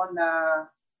sasabihin doon na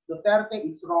Duterte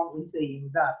is wrong in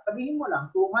saying that. Sabihin mo lang,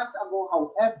 2 months ago,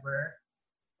 however,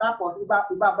 tapos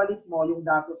ibabalik mo yung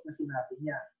datos na sinabi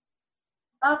niya.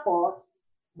 Tapos,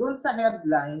 doon sa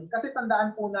headline, kasi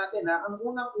tandaan po natin ang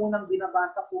unang-unang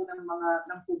binabasa po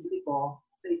ng publiko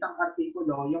sa isang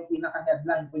artikulo, yung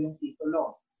pinaka-headline o yung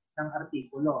titulo ng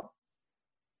artikulo.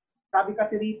 Sabi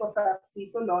kasi rito sa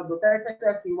titulo, Duterte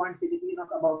says he warned Filipinos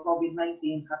about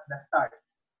COVID-19 at the start.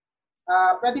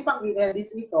 Pwede pang i-edit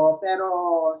ito, pero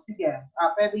sige,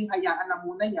 pwedeng hayaan na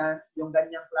muna yan, yung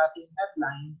ganyang klaseng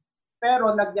headline,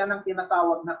 pero lagyan ng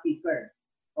tinatawag na kicker.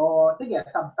 O sige,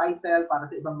 subtitle para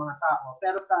sa ibang mga tao.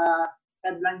 Pero sa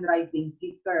headline writing,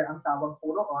 kicker ang tawag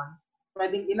po roon,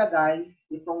 pwedeng ilagay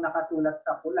itong nakasulat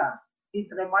sa pula. His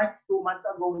remarks 2 months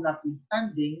ago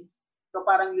notwithstanding, so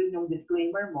parang yun yung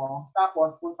disclaimer mo,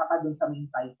 tapos punta ka dun sa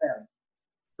main title.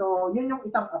 So yun yung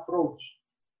isang approach.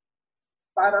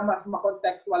 Para mas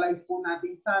ma-contextualize po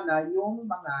natin sana yung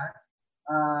mga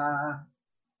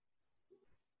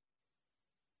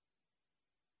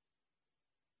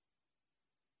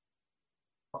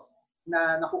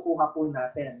na nakukuha po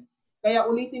natin. Kaya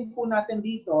ulitin po natin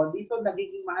dito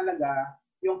nagiging mahalaga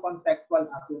yung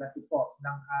contextual accuracy po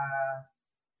ng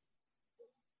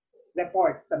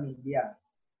report sa media.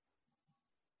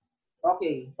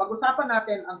 Okay, pag-usapan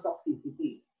natin ang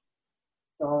toxicity.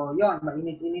 So, yon,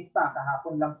 mainit-init pa,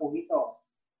 kahapon lang po ito.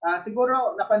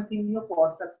 Siguro napansin niyo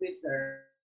po sa Twitter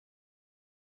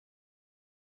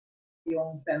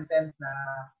yung sentence na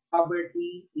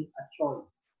poverty is a choice.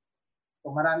 So,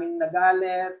 maraming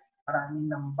nagalit, maraming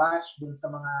nambash dun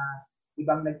sa mga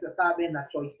ibang nagsasabi na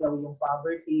choice daw yung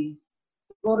poverty.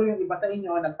 siguro yung iba sa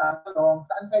inyo nagtatanong,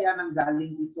 saan kaya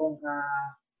nanggaling itong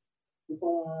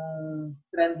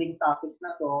trending topic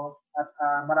na to at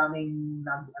maraming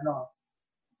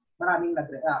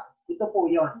nag-react. Ito po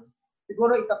 'yon.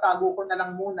 Siguro itatago ko na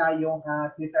lang muna yung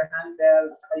Twitter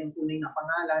handle, at yung tunay na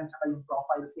pangalan, at yung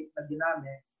profile pic na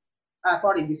ginamit.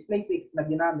 Display pic na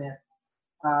ginamit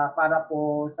para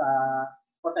po sa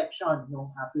protection ng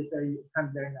Twitter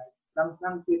handler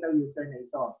ng Twitter user na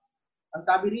ito. Ang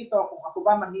sabi rito, kung ako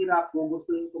ba mahirap,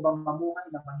 gugustuhin ko bang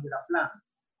mamuhay ng mahirap lang?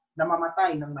 Na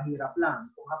mamatay ng mahirap lang?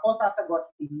 Kung ako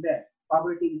sasagot, hindi.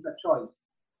 Poverty is a choice.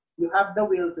 You have the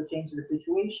will to change the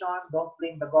situation. Don't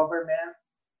blame the government.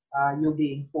 You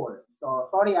being poor.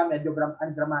 So, sorry, medyo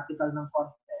undramatical ng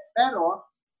konti. Pero,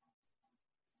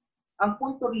 ang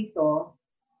punto rito,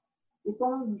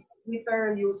 itong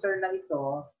Twitter user na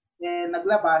ito,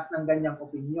 naglabas ng ganyang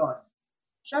opinion.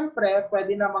 Siyempre,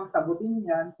 pwede namang sagutin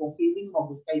yan kung feeling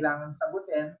mo kailangan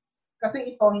sagutin. Kasi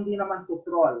ito, hindi naman to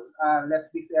troll. Let's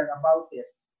be fair about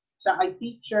it. Siya ay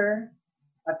teacher,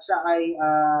 at siya ay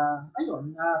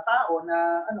tao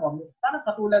na parang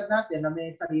katulad natin na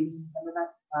may sariling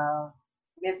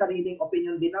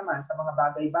opinion din naman sa mga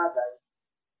bagay-bagay.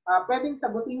 Pwedeng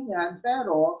sagutin yan,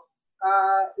 pero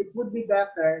it would be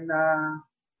better na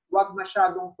wag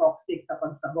masyadong toxic sa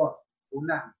pagsagot.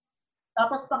 Una.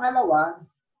 Tapos pangalawa,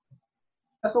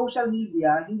 sa social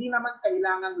media, hindi naman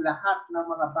kailangan lahat ng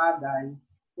mga bagay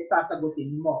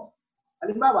isasagutin mo.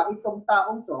 Halimbawa, itong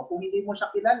taong to, kung hindi mo siya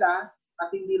kilala, at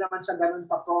hindi naman siya ganun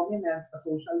pa-prominent sa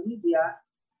social media,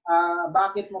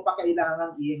 bakit mo pa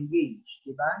kailangang i-engage,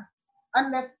 di ba?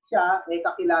 Unless siya,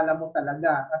 kakilala mo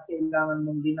talaga at kailangan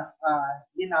mong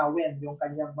linawin yung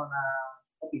kanyang mga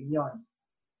opinion.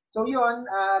 So yun,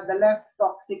 the less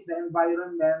toxic the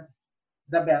environment,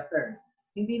 the better.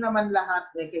 Hindi naman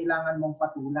lahat kailangan mong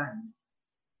patulan.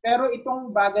 Pero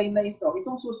itong bagay na ito,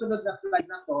 itong susunod na slide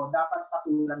na to, dapat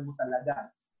patulan mo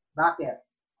talaga. Bakit?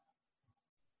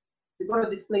 Siguro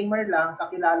disclaimer lang,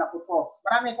 kakilala ko po.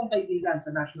 Marami akong kaibigan sa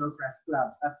National Press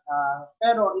Club.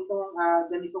 Pero itong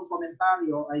ganitong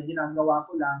komentaryo ay ginagawa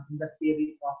ko lang in the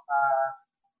spirit of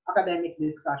academic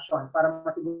discussion para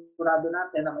masigurado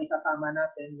natin na maisasama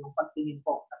natin yung pagtingin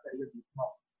po sa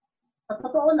periodismo. Sa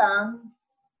totoo lang,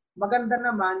 maganda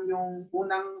naman yung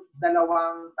unang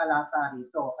dalawang talata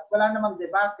rito. At wala namang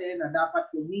debate na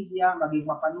dapat yung media maging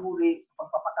mapanuri sa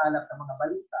pagpapakalat ng mga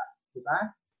balita. Diba?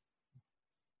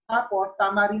 Tapos,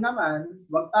 tama rin naman,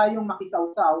 huwag tayong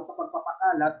makisawsaw sa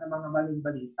pagpapakalat ng mga maling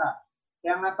balita.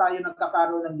 Kaya nga tayo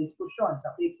nagkakaroon ng diskusyon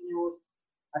sa fake news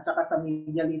at saka sa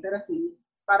media literacy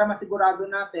para masigurado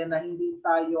natin na hindi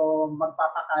tayo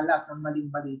magpapakalat ng maling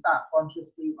balita,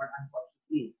 consciously or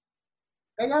unconsciously.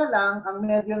 Kaya lang, ang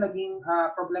medyo naging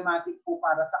problematic po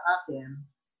para sa akin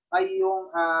ay yung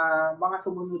mga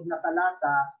sumunod na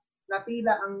talata na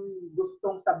tila ang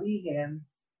gustong sabihin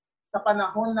sa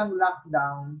panahon ng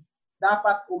lockdown,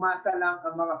 dapat umasa lang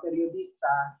ang mga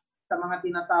periodista sa mga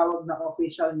tinatawag na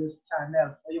official news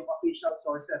channels o yung official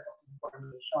sources of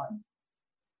information.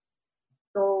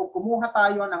 So, kumuha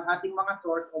tayo ng ating mga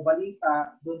source o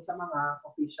balita doon sa mga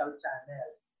official channel.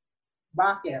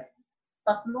 Bakit?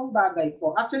 Tatlong bagay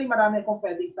po. Actually, marami akong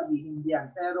pwedeng sabihin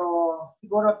diyan. Pero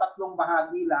siguro tatlong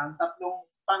bahagi lang, tatlong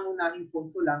pangunahing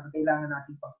punto lang ang kailangan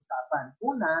natin pag-usapan.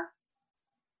 Una,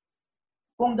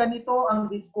 kung ganito ang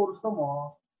diskurso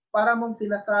mo, para mong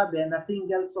sinasabi na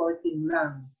single sourcing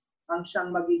lang ang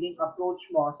siyang magiging approach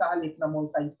mo sa halip na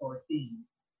multi-sourcing.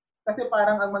 Kasi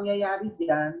parang ang mangyayari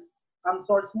diyan, ang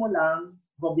source mo lang,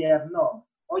 gobyerno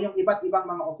o yung iba't ibang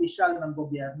mga opisyal ng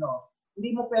gobyerno.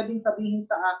 Hindi mo pwedeng sabihin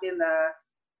sa akin na,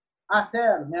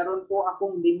 sir, meron po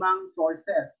akong 5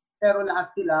 sources, pero lahat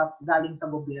sila galing sa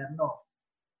gobyerno.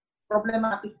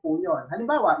 Problematic po yun.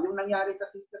 Halimbawa, yung nangyari sa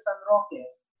San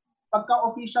Roque, pagka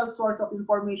official source of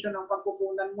information ang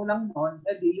pagkukunan mo lang noon,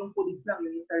 edi yung police lang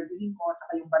yung interviewin mo,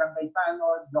 saka yung barangay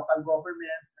tanod, local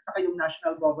government, saka yung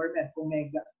national government kung may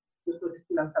gusto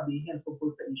silang sabihin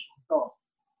tungkol sa issue to.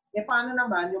 Paano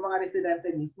naman yung mga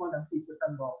residente mismo ng Sitio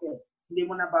San Roque? Hindi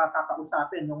mo na ba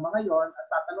kakausapin yung mga yon at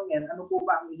tatanungin ano po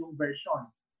ba ang inyong version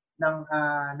ng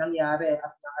nangyari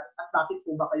at bakit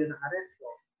po ba kayo na-aresto?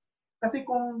 Kasi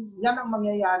kung yan ang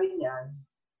mangyayari niyan,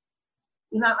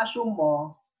 ina-assume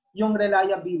mo yung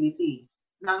reliability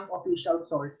ng official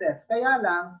sources. Kaya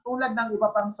lang, tulad ng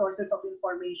iba pang sources of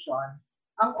information,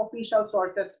 ang official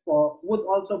sources po would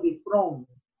also be prone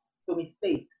to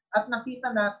mistakes. At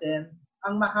nakita natin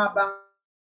ang mahabang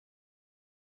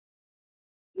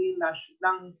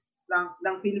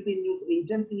ng Philippine News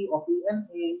Agency o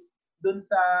PNA dun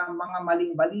sa mga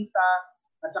maling balita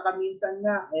at saka minsan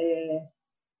nga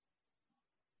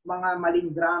mga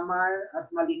maling grammar at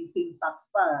maling syntax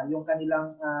pa yung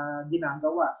kanilang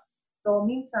ginagawa. So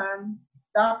minsan,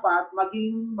 dapat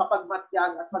maging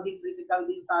mapagmatyag at maging critical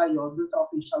din tayo dun sa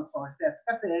official sources.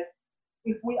 Kasi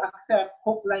if we accept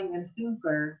hook, line, and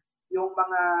sinker yung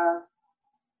mga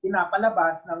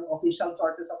pinapalabas ng official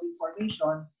sources of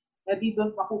information, edi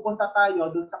doon mapupunta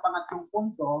tayo doon sa pangatlong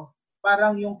punto,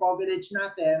 parang yung coverage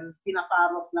natin,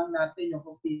 pinaparot lang natin yung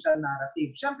official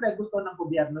narrative. Siyempre, gusto ng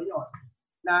gobyerno yon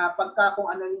na pagka kung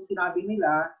ano yung sinabi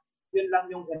nila, yun lang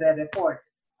yung i-report.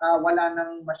 Wala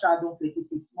nang masyadong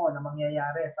criticismo na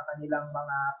mangyayari sa kanilang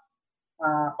mga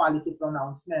policy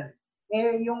pronouncements.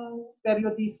 Eh, yung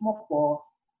periodismo po,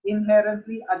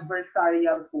 inherently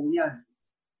adversarial po yan.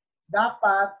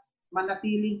 Dapat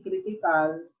manatiling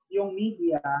critical yung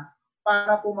media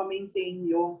para po ma-maintain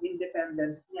yung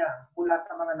independence niya mula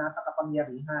sa mga nasa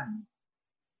kapangyarihan.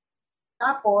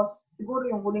 Tapos, siguro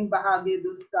yung huling bahagi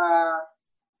dun sa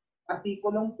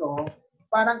artikulong to,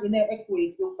 parang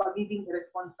ine-equate yung pagiging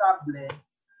irresponsible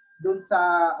dun sa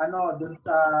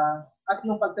at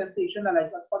yung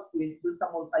pag-sensationalize at pag-twist dun sa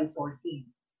multi-sourcing.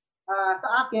 Sa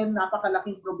akin,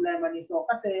 napakalaking problema nito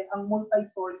kasi ang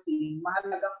multi-sourcing,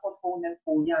 mahalagang component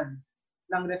po yan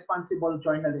ng responsible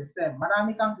journalism.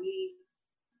 Marami kang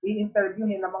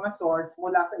i-interviewin ng mga source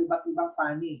mula sa iba't ibang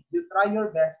panig. You try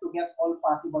your best to get all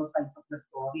possible sides of the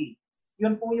story.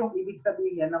 Yun po yung ibig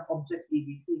sabihin ng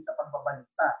objectivity sa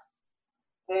pagbabalita.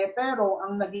 Pero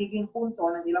ang nagiging punto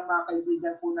ng ilang mga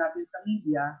kaibigan po natin sa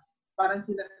media, parang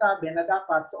sinasabi na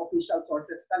dapat sa official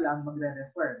sources ka lang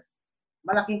magre-refer.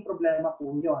 Malaking problema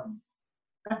po yun.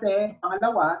 Kasi,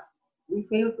 pangalawa, we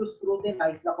fail to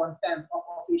scrutinize the content of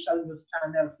official news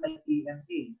channels like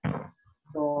TNT.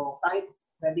 So, kahit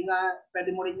pwede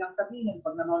mo rin niyang sabihin,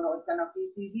 pag nanonood ka ng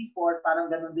PTV4, parang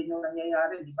ganun din yung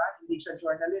nangyayari, di ba? Hindi siya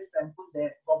journalism, kundi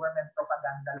government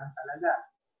propaganda lang talaga.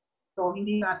 So,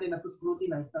 hindi natin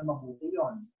nasuscrutinize na mabuti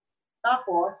yun.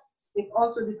 Tapos, it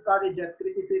also discourages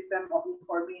criticism of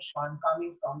information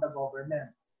coming from the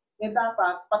government.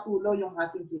 Dapat patuloy yung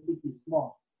ating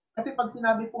kritisismo. Kasi pag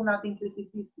sinabi po natin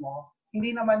kritisismo,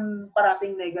 hindi naman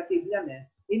parating negative yan eh.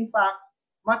 In fact,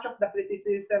 much of the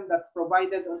criticism that's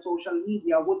provided on social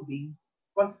media would be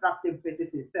constructive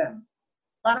criticism.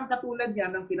 Parang katulad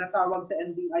yan ng pinatawag sa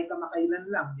NBI kamakailan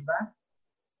lang, di ba?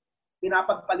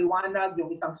 Pinapagpaliwanag yung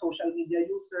isang social media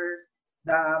user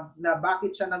na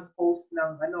bakit siya nag-post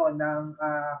ng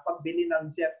pagbili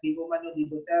ng jet di umano ni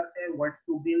Duterte worth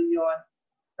 2 billion.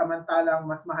 Samantalang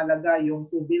mas mahalaga yung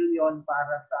 2 billion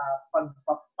para sa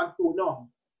pagtulong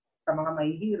sa mga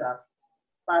mahihirap.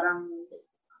 Parang,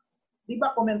 di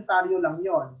ba komentaryo lang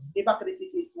yon? Di ba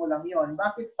kritisismo lang yon?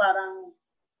 Bakit parang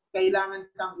kailangan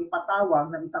kang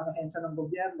ipatawag ng isang ahensya ng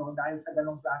gobyerno dahil sa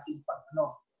ganong klaseng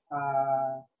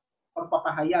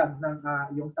pagpapahayag ng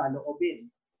yung saloobin?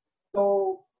 So,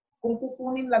 kung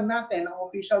kukunin lang natin ang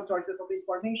official sources of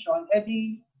information,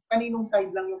 edi kaninong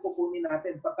side lang yung kukunin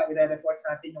natin pagka i-report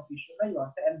natin yung issue na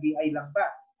yon? Sa NBI lang ba?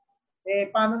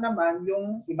 Paano naman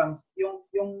yung ibang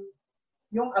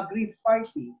yung aggrieved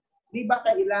party? Di ba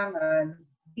kailangan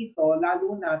dito,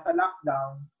 lalo na sa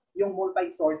lockdown, yung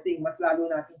multi-sourcing, mas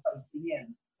lalo natin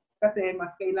paigtingin. Kasi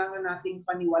mas kailangan nating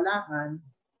paniwalaan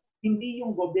hindi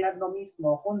yung gobyerno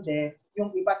mismo, kundi yung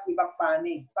iba't ibang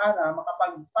panig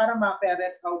para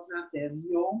ma-ferret out natin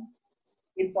yung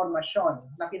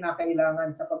impormasyon na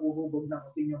kinakailangan sa paghuhubog ng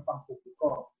opinyong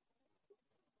pampubliko.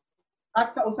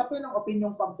 At sa usapin ng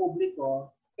opinyong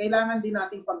pampubliko, kailangan din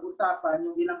nating pag-usapan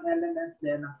yung ilang elements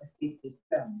din ng escape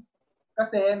system.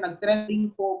 Kasi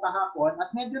nag-trending po kahapon at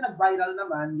medyo nag-viral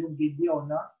naman yung video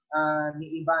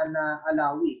ni Ivana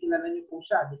Alawi. Kilala niyo po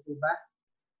siya, di ba?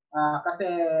 Kasi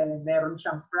meron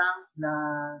siyang prank na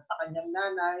sa kanyang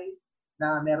nanay,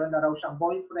 na meron na raw siyang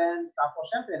boyfriend, tapos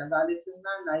syempre nagalit yung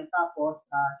nanay, tapos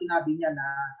sinabi niya na,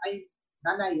 ay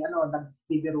nanay,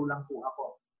 nagbibiro lang po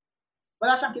ako.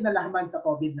 Wala siyang kinalaman sa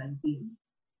COVID-19.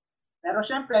 Pero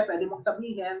syempre, pwede mong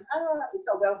sabihin, it's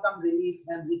a welcome relief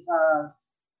and it's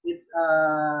a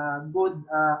good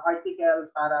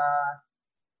article para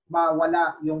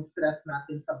mawala yung stress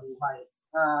natin sa buhay.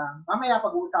 Mamaya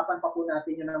pag-uusapan pa po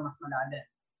natin yun ng mas malalim.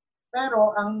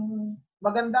 Pero ang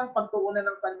magandang pagtuunan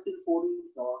ng pansin po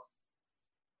rito,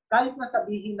 kahit na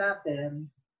sabihin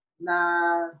natin na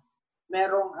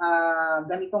merong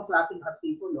ganitong klaseng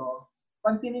artikulo,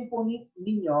 pansinin po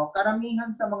ninyo,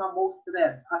 karamihan sa mga most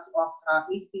read as of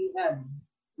 8 p.m.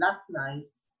 last night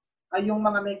ay yung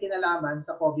mga may kinalaman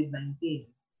sa COVID-19.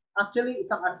 Actually,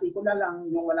 isang artikulo lang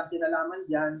yung walang kinalaman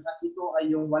dyan at ito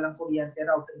ay yung walang kuryente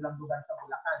raw sa ilang lugar sa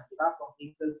Bulacan, diba? From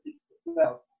April 6 to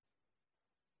 12.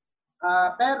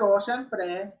 Pero,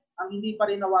 syempre, ang hindi pa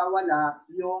rin nawawala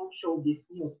yung showbiz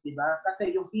news, di ba?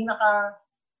 Kasi yung pinaka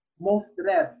most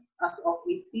read as of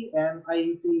 8 p.m.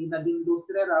 ay si Nadine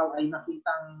Lustre raw ay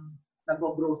nakitang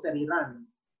nag-grocery run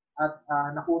at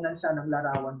nakunan siya ng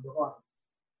larawan doon.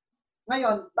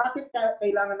 Ngayon, bakit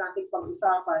kailangan natin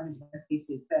pag-usapan yung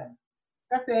escapism?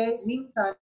 Kasi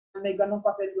minsan may ganong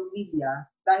papel yung media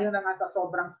dahil na nga sa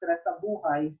sobrang stress sa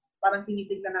buhay, parang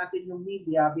tinitignan natin yung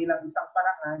media bilang isang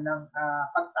paraan ng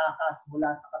pagtakas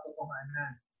mula sa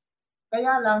katotohanan.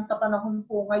 Kaya lang sa panahon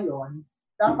po ngayon,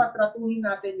 dapat tratuhin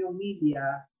natin yung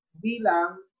media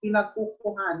bilang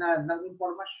pinagkukuhanan ng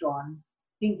impormasyon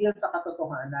hinggil sa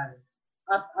katotohanan.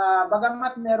 At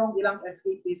bagamat merong ilang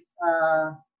escapist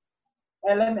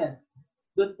elements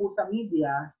doon po sa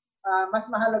media, mas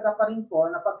mahalaga pa rin po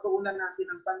na pagtuunan natin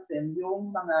ng pansin yung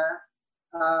mga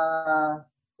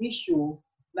issue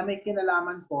na may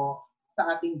kinalaman po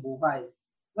sa ating buhay.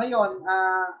 Ngayon,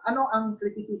 ano ang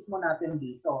kritisismo natin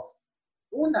dito?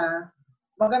 Una,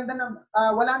 maganda na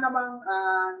wala namang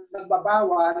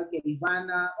nagbabawal kay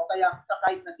Ivana o kaya sa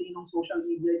kahit na sinong social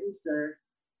media user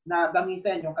na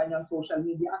gamitin yung kanyang social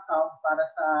media account para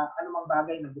sa anumang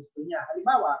bagay na gusto niya.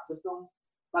 Halimbawa, gustong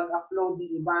mag-upload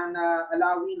ni Ivana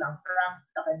Alawi ng prank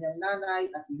sa kanyang nanay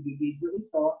at i-video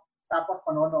ito, tapos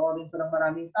panonoorin ito ng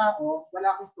maraming tao,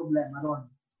 wala akong problema ron.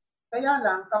 Kaya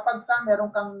lang, kapag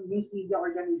meron kang news media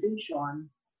organization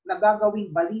na gagawing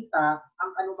balita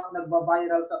ang anumang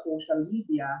nagba-viral sa social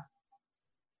media,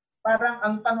 parang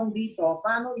ang tanong dito,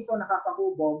 paano ito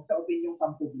nakakahubog sa opinyong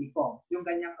pampubliko, yung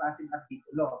ganyang klaseng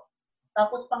artikulo.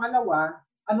 Tapos pangalawa,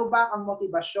 ano ba ang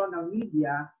motibasyon ng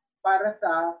media para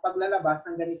sa paglalabas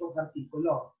ng ganitong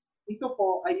artikulo? Ito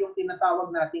po ay yung tinatawag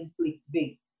nating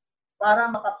clickbait para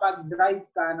makapag-drive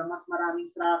ka ng mas maraming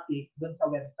traffic dun sa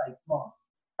website mo.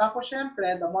 Tapos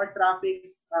syempre, the more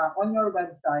traffic on your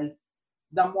website,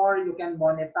 the more you can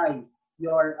monetize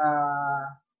your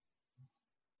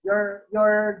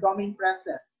domain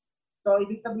presence. So,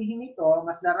 ibig sabihin nito,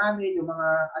 mas darami yung mga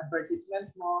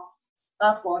advertisements mo.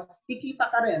 Tapos, kikita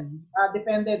ka rin.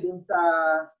 Depende dun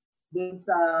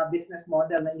sa business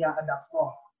model na i-adapt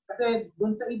mo. Kasi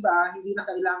dun sa iba, hindi na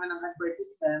kailangan ng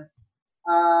advertisement.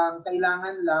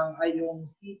 Kailangan lang ay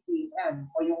yung CPM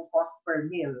o yung cost per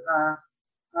mil.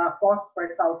 Cost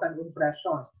per 1,000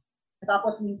 impressions.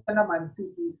 Tapos minsan naman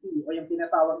CPC o yung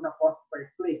tinatawag na cost per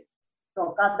click.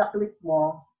 So, kada click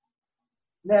mo,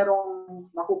 merong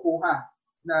makukuha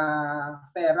na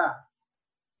pera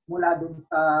mula dun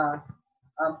sa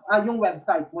yung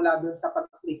website, mula dun sa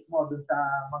pag-click mo dun sa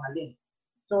mga link.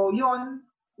 So, yun,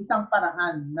 isang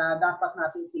paraan na dapat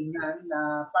natin tingnan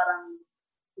na parang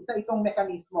isa itong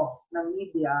mekanismo ng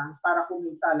media para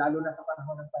kumita lalo na sa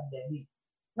panahon ng pandemic.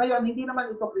 Ngayon, hindi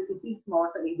naman ito kritisismo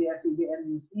sa ABS-CBN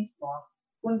News mismo,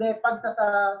 kundi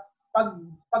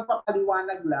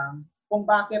pagpapaliwanag lang kung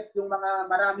bakit yung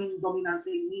mga maraming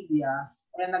dominanteng media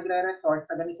ay nagre-resort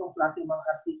sa ganitong klaseng mga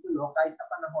artikulo kahit sa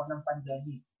panahon ng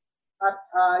pandemic. At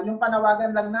yung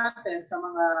panawagan lang natin sa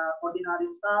mga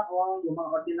ordinaryong tao, yung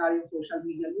mga ordinaryong social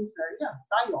media user, yan,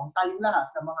 tayong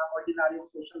lahat sa mga ordinaryong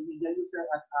social media user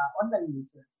at online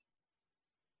user.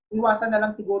 Iwasan na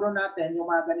lang siguro natin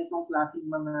yung mga ganitong klaseng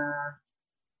mga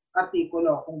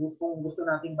artikulo kung gusto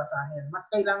nating basahin. Mas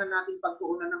kailangan nating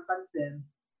pagtuunan ng pansin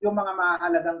yung mga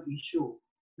mahalagang issue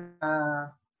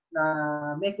na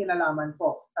may kinalaman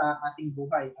po sa ating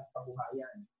buhay at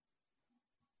kabuhayan.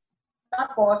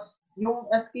 Tapos, yung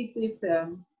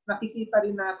escapism, nakikita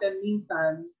rin natin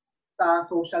minsan sa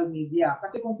social media.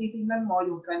 Kasi kung titignan mo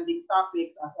yung trending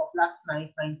topics as of last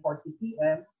night, 9:40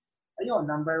 p.m., ayun,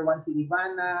 number 1 si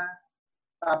Ivana,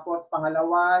 tapos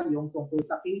pangalawa, yung tungkol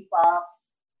sa K-pop,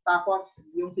 tapos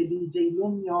yung si DJ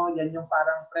Lunyo, yan yung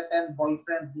parang pretend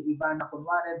boyfriend ni Ivana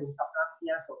kunwari, dun sa prank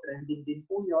niya, so trending din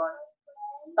po yun.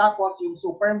 Tapos yung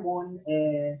Supermoon,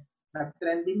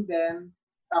 nag-trending din.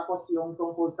 Tapos yung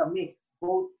tungkol sa mix,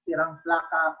 both sirang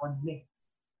plaka on mix.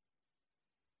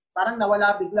 Parang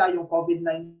nawala bigla yung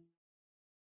COVID-19.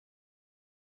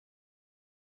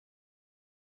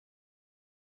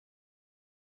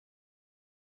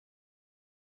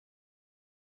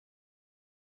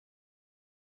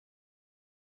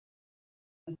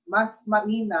 Mas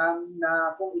mainam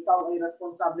na kung ikaw ay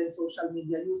responsable social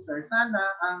media user, sana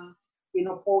ang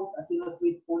pinopost at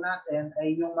pinotweet po natin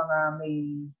ay yung mga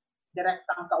may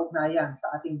direktang kaugnayan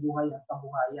sa ating buhay at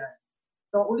kabuhayan.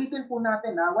 So ulitin po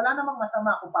natin wala namang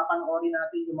masama kung papanoorin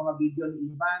natin yung mga video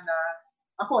ni Ivana.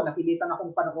 Ako, napilitan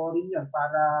akong panoorin yun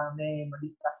para may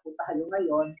madistract po tayo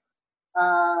ngayon.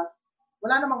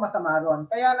 Wala namang masama ron.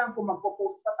 Kaya lang kung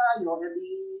magpo-post pa tayo,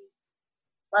 edi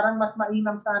parang mas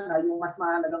mainam sana yung mas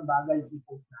mahalagang bagay yung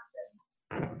i-post natin.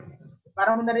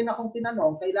 Para mo na rin akong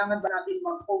tinanong, kailangan ba natin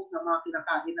mag-post ng mga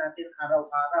kinakain natin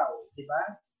araw-araw? Di ba?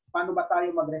 Paano ba tayo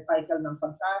mag-recycle ng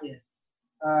pagkain?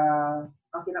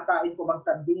 Ang kinakain ko bang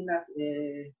sardinas,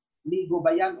 ligo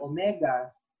ba yan,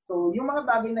 omega? So, yung mga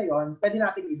bagay na yon, pwede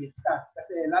natin i-discuss.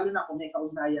 Kasi lalo na kung may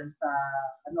kaugnayan sa,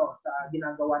 sa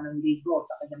ginagawa ng ligo,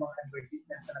 sa kanyang mga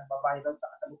advertisement na nagbabiral sa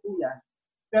kasalukuyan.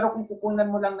 Pero kung kukunan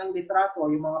mo lang ng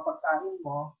litrato, yung mga pagkain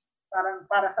mo, parang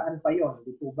para saan pa yon,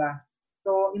 di po ba?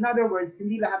 So, in other words,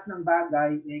 hindi lahat ng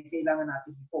bagay kailangan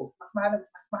natin i-post. Mas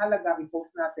mahalaga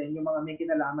i-post natin yung mga may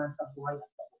kinalaman sa buhay at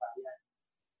sa kabuhayan.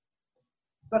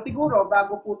 So, siguro,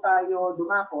 bago po tayo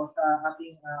dumako sa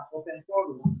ating open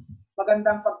forum,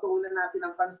 magandang pagtuunan natin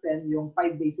ng pansin yung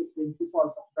 5 basic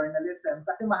principles of journalism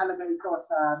kasi mahalaga ito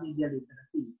sa media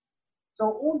literacy.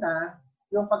 So, una,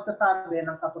 yung pagsasabi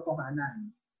ng katotohanan.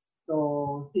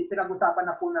 So, pinag-usapan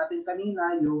na po natin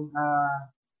kanina yung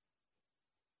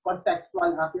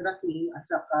contextual accuracy at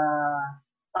saka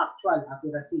factual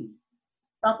accuracy.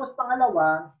 Tapos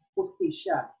pangalawa,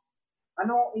 hustisya.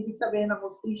 Ano ibig sabihin ng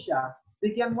hustisya?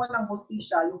 Bigyan mo ng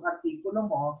hustisya yung artikulo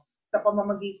mo sa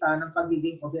pamamagitan ng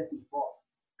pagiging objektibo.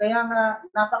 Kaya nga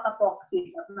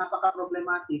napaka-toxic at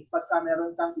napaka-problematic pagka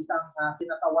meron kang isang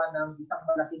sinatawan ng isang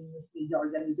malaking news media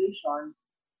organization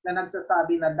na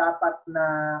nagsasabi na dapat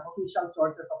na official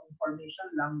sources of information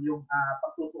lang yung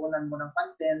pagtutuunan mo ng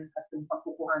content at yung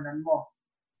pagkukuhanan mo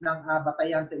ng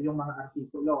batayan sa iyong mga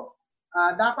artikulo.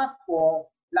 Dapat po,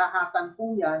 lahatan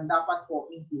po yan, dapat po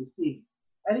inclusive.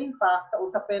 And in fact, sa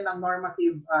usapin ng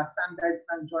normative standards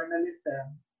ng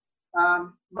journalism,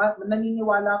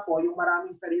 naniniwala po yung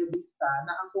maraming periodista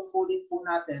na ang tungkulin po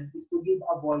natin is to give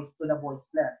a voice to the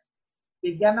voiceless.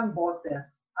 Bigyan ng boses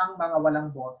ang mga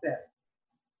walang boses.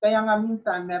 Kaya nga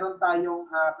minsan meron tayong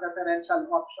preferential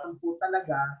option po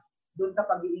talaga dun sa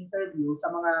pag-i-interview sa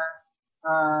mga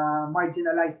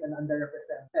marginalized and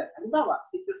underrepresented. Halimbawa,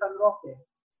 Sitio San Roque,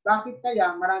 bakit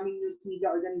kaya maraming news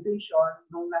media organization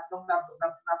nung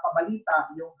napabalita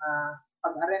yung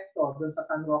pag-aresto dun sa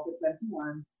San Roque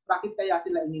 21, bakit kaya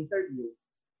sila in-interview?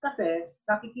 Kasi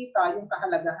nakikita yung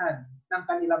kahalagahan ng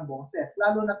kanilang boses,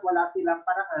 lalo na't wala silang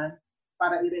paraan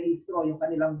para irehistro yung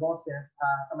kanilang boses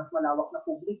sa mas malawak na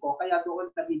publiko, kaya doon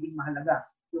nagiging mahalaga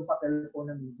yung papel po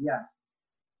ng media.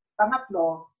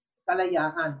 Pangatlo,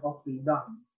 kalayaan o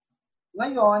freedom.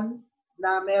 Ngayon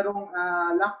na merong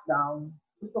lockdown,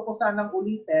 gusto ko sanang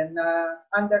ulitin na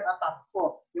under attack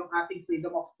po yung ating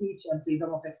freedom of speech and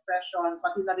freedom of expression,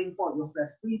 pati na rin po yung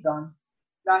press freedom,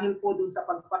 dahil po dun sa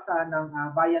pagpasa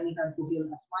ng Bayanihan to Heal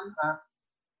as One Act,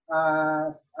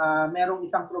 merong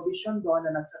isang provision doon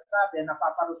na nagsasabi na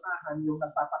paparusahan yung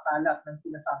nagpapakalat ng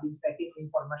sinasabing fake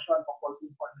information o false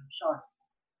information.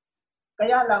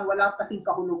 Kaya lang, wala kasing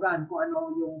kahulugan kung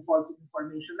ano yung false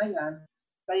information na yan.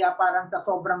 Kaya parang sa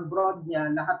sobrang broad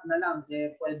niya, lahat na lang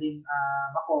pwedeng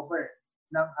makover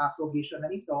ng provision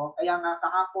na ito. Kaya nga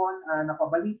kahapon,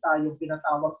 napabalita yung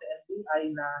pinatawag sa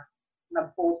NBI na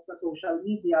nag-post sa social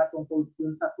media tungkol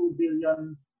dun sa 2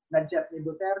 billion na jet ni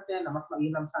Duterte na mas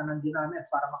mainam sanang ginamit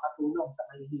para makatulong sa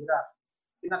mahihirap.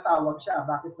 Pinatawag siya,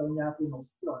 bakit daw niya pinost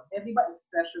yun? Di ba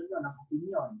expression yun ng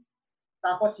opinion?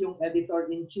 Tapos yung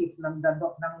editor-in-chief ng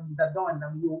Dadon,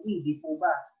 ng UE, di po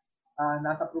ba?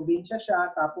 Nasa probinsya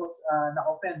siya, tapos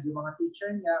na-offend yung mga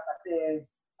teacher niya kasi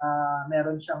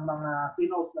meron siyang mga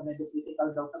pinost na medyo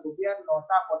critical daw sa gobyerno,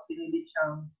 tapos pinilit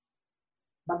siyang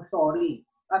mag-sorry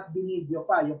at binidyo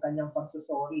pa yung kanyang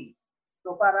pagsusorry.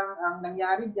 So parang ang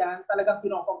nangyari diyan, talagang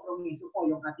kinokompromiso po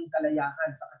yung ating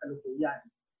kalayaan sa kasalukuyan.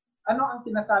 Ano ang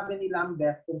sinasabi ni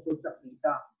Lambeth tungkol sa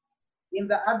freedom? In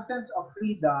the absence of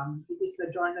freedom, it is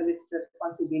the journalist's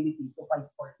responsibility to fight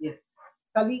for it.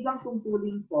 Kaligang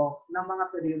tungkulin po ng mga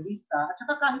periodista at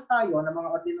saka kahit tayo ng mga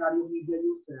ordinaryong media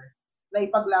user na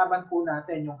ipaglaban po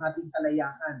natin yung ating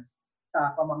kalayaan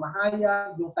sa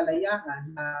pamamahayag, yung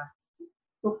kalayaan na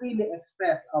to freely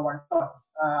express our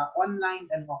thoughts online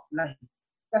and offline.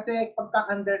 Kasi pagka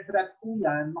under threat po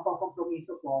yan,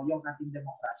 makokompromiso po yung ating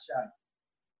demokrasya.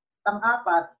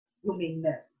 Pang-apat,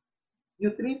 humaneness.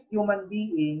 You treat human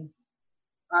beings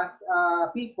as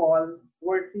people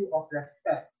worthy of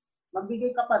respect.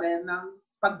 Magbigay ka pa rin ng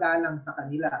paggalang sa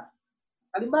kanila.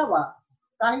 Halimbawa,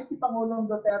 kahit si Pangulong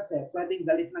Duterte, pwedeng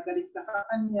galit na galit ka sa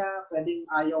kanya, pwedeng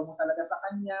ayaw mo talaga sa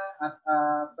kanya, at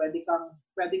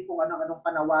pwedeng kung anong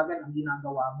panawagan ang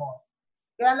ginagawa mo.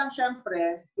 Kaya lang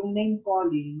syempre, yung name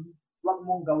calling, huwag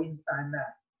mong gawin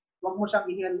sana. Huwag mo siyang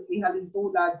ihalin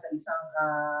tulad sa isang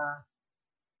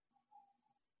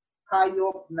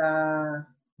hayop na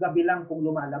gabi lang kung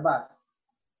lumalabas.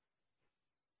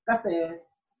 Kasi,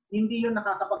 hindi yun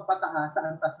nakakapagpataas sa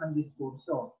antas ng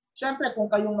diskurso. Siyempre, kung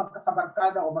kayong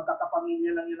magkakabarkada o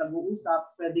magkakapamilya lang yung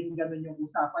nag-uusap, pwedeng ganun yung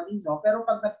usapan ninyo. Pero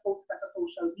pag nag-post ka sa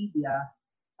social media,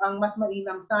 ang mas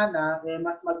mainam sana,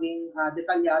 mas maging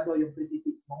detalyado yung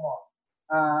kritisismo mo.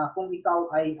 Kung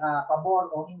ikaw ay pabor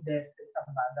o hindi sa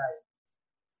isang bagay.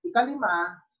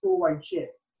 Ikalima,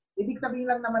 stewardship. Ibig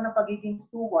sabihin lang naman ng pagiging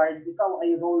steward, ikaw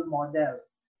ay role model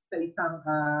sa isang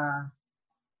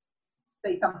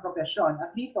profesyon.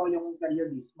 At dito, yung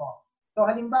periodismo. So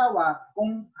halimbawa,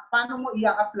 kung paano mo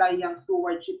i-apply yung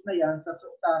stewardship na yan sa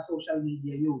social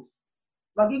media use.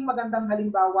 Maging magandang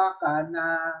halimbawa ka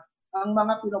na ang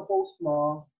mga pinopost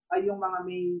mo ay yung mga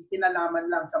may kinalaman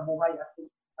lang sa buhay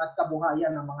at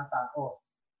kabuhayan ng mga tao.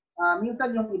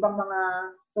 Minsan yung ibang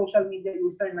mga social media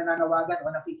user na nanawagan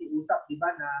o nakikiusap, di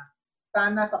ba, na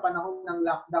sana sa panahon ng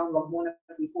lockdown, wag muna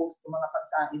i-post yung mga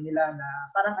pagkain nila na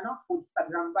parang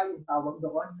Instagram ba yung tawag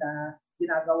doon na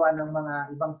ginagawa ng mga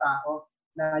ibang tao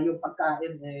na yung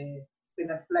pagkain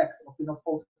pinaflex o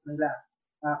pinopost nila.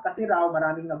 Kasi raw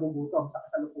maraming nagugutom sa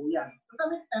kasalukuyan. So sa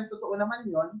extent, totoo naman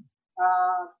yun.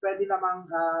 Pwede namang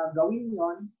gawin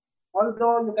yun.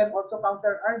 Although you can also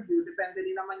counter-argue, depende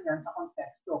din naman yan sa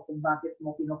konteksto kung bakit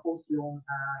mo pinopost yung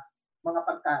mga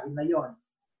pagkain na yon.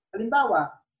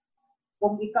 Halimbawa,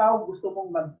 kung ikaw gusto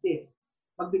mong mag-tip,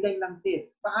 magbigay ng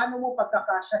tip, paano mo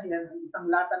pagkakasyahin ang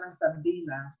isang lata ng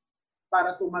sardina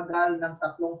para tumagal ng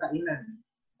 3 kainan?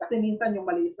 Kasi minsan yung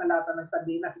maliit na lata ng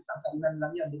sardinas, isang kainan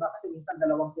lang yun, di ba? Kasi minsan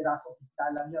 2 pirasong isda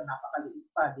lang yun, napakaliit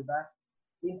pa, di ba?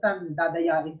 Minsan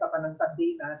dadayain ka pa ng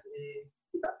sardinas,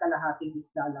 isa't kalahating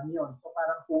isda lang yun. So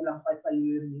parang kulang pa sa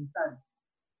iyo yun minsan.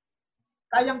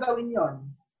 Kayang gawin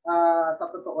yun, sa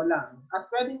totoo lang. At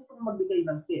pwedeng kong magbigay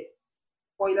ng tip.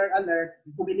 Spoiler alert,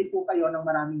 bumili po kayo ng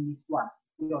maraming miswa.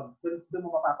 Yun, doon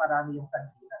mo mapaparami yung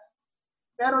sardinas.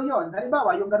 Pero yun,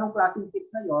 halimbawa, yung ganong klaseng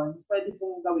tip na yun, pwede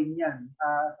pong gawin yan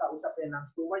sa usapin ng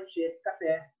stewardship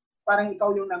kasi parang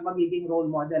ikaw yung magiging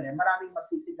role model. Maraming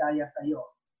magsisigaya sa'yo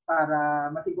para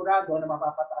masigurado na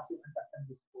mapapataas yung antas ng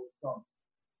diskurso.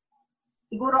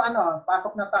 Siguro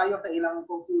pasok na tayo sa ilang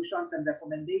conclusions and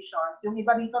recommendations. Yung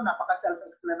iba dito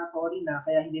napaka-self-explanatory na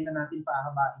kaya hindi na natin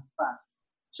pahabain pa.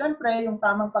 Siyempre, yung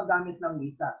tamang paggamit ng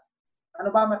wika.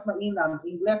 Ano ba mas mainam,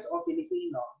 English o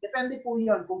Filipino? Depende po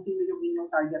yun kung sino yung inyong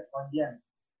target audience.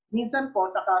 Minsan po,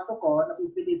 sa kaso ko,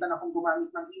 napipilitan akong gumamit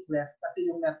ng English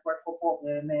kasi yung network ko po,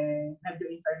 medyo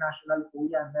international po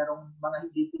yan. Merong mga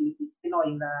hindi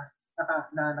Pinoy na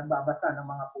nagbabasa ng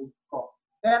mga post ko.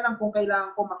 Kaya lang kung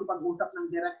kailangan ko makipag-usap ng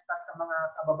direkta sa mga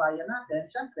kababayan natin,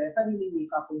 syempre, sariling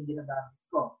wika po yung ginagamit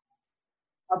ko.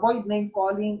 Avoid name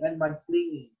calling and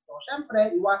mudslinging. So,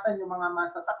 syempre, iwasan yung mga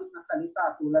masasakit na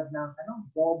salita tulad ng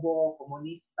bobo,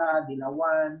 komunista,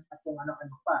 dilawan, at kung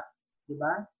ano-ano pa.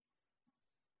 Diba?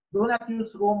 Do not use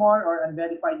rumor or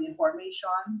unverified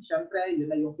information. Syempre,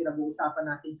 yun na yung pinag-uusapan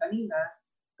natin kanina.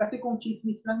 Kasi kung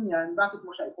chismis lang yan, bakit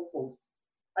mo siya ipopost?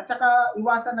 At saka,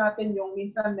 iwasan natin yung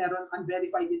minsan meron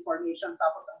unverified information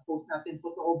tapos ang post natin,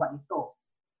 totoo ba ito?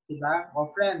 Diba?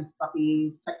 O friends,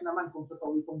 paki-check naman kung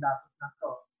totoo itong datos na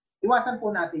to. Iwasan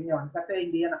po natin yon kasi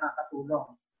hindi yan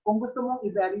nakakatulong. Kung gusto mong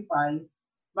i-verify,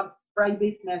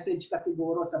 mag-private message ka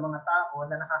siguro sa mga tao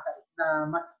na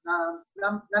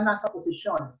nasa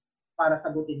posisyon para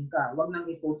sagutin ka. Huwag nang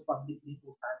i-post publicly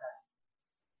po sana.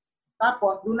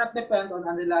 Tapos, do not depend on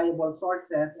unreliable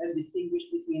sources and distinguish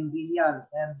between real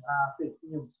and fake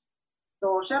news.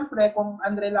 So, syempre, kung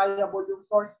unreliable yung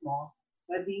source mo,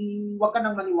 edi huwag ka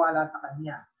nang maniwala sa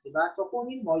kanya. Diba? So,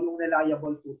 kunin mo yung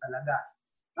reliable po talaga.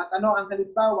 At ano ang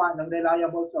halimbawa ng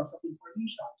reliable source of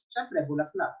information? Siyempre,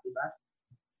 bulaklak, di ba?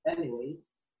 Anyway.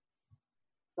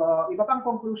 So, iba pang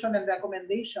conclusion and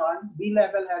recommendation, be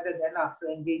level-headed enough to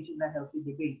engage in a healthy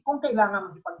debate. Kung kailangan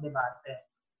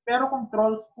makipag-debate. Pero kung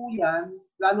trolls po yan,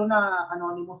 lalo na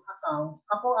anonymous account,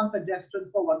 ako ang suggestion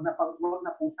ko, wag na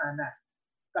po sana.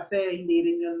 Kasi hindi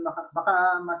rin yun,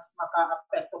 baka mas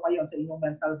maka-apekto kayo sa inyong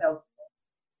mental health.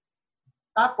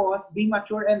 Tapos, be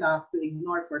mature enough to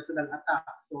ignore personal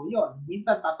attacks. So, yun.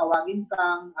 Minsan, tatawagin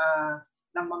kang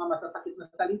ng mga masasakit na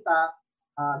salita,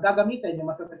 gagamitin yung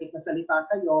masasakit na salita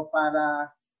sa'yo para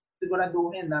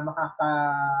siguraduhin na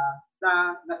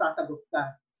nasasagot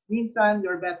ka. Minsan,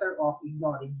 you're better off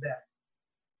ignoring them.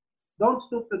 Don't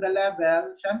stoop to the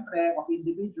level, syempre, of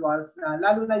individuals na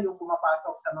lalo na yung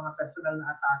pumapasok sa mga personal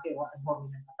na atake o ad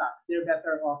hominem attacks. They're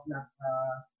better off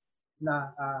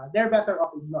they're better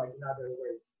off ignored, in other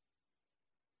words.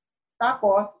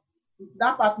 Tapos,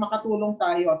 dapat makatulong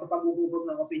tayo sa paghuhubog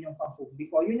ng opinyong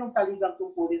pampubliko. Yun yung taligang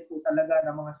tungkulin po talaga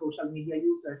ng mga social media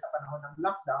users sa panahon ng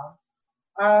lockdown.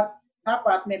 At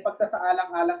dapat may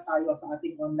pagsasaalang-alang tayo sa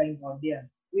ating online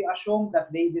audience. We assume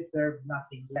that they deserve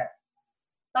nothing less.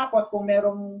 Tapos kung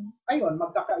merong, ayun,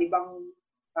 magkakaibang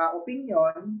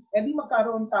opinion, edi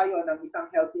magkaroon tayo ng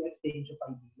isang healthy exchange of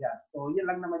ideas. So, yun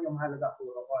lang naman yung halaga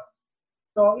puro ko.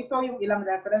 So, ito yung ilang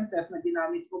references na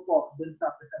ginamit ko po dun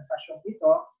sa presentasyon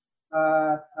ito.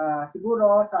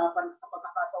 Siguro sa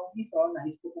pagkakataong ito,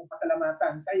 nais ko pong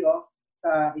pasalamatan kayo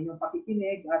sa inyong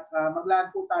pakikinig at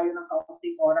maglaan po tayo ng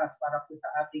kaunting oras para po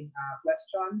sa ating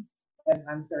question and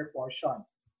answer portion.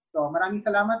 So, maraming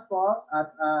salamat po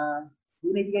at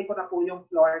binibigay ko na po yung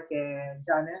floor kay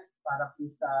Janice para po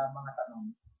sa mga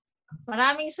tanong.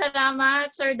 Maraming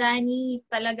salamat, Sir Danny.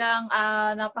 Talagang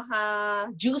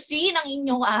napaka-juicy ng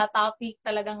inyong topic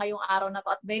talaga ngayong araw na to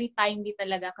at very timely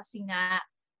talaga kasi nga,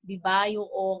 'di ba, yung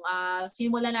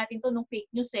simulan natin to nung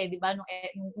fake news 'di ba, nung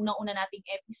unang-una nating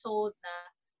episode na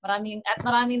maraming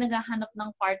naghahanap ng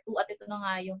part 2 at ito na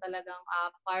nga yung talagang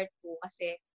part 2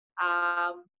 kasi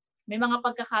may mga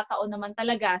pagkakataon naman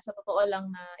talaga sa totoo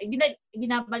lang na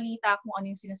ibinabalita kung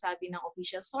ano yung sinasabi ng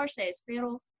official sources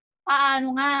pero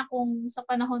paano nga kung sa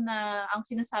panahon na ang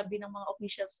sinasabi ng mga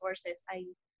official sources ay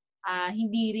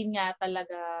hindi rin nga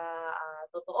talaga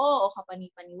totoo o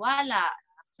kapani-paniwala.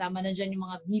 Kasama na dyan yung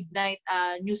mga midnight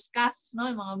newscasts, no?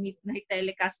 Yung mga midnight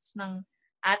telecasts ng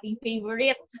ating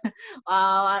favorite.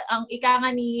 Ang ika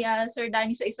nga ni Sir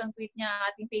Danny sa isang tweet niya,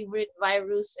 ating favorite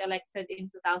virus elected in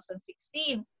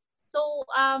 2016. So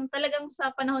talagang sa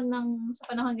panahon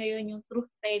ngayon yung truth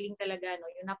telling talaga no,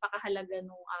 yung napakahalaga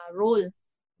ng role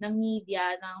ng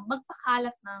media na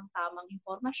magpakalat ng tamang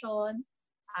impormasyon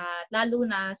at lalo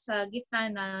na sa gitna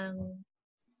ng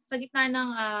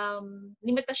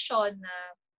limitasyon na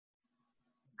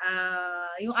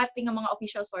yung ating mga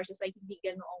official sources ay hindi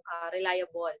ganoong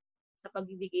reliable sa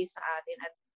pagbibigay sa atin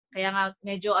at kaya nga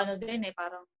medyo din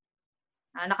parang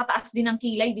nakataas din ang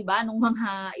kilay 'di ba nung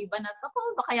mga iba na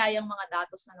totoo ba kaya yung mga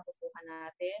datos na nakukuha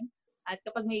natin at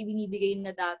kapag may ibinibigay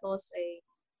na datos ay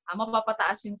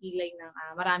mapapataas yung kilay ng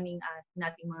maraming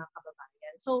nating mga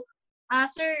kababayan. So,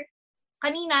 sir,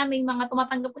 kanina may mga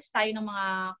tumatanggap po tayo ng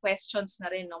mga questions na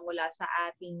rin no, mula sa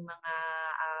ating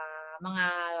mga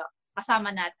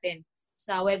kasama natin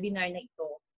sa webinar na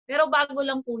ito. Pero bago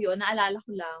lang po yun, naalala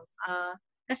ko lang,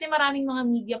 kasi maraming mga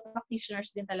media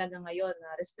practitioners din talaga ngayon na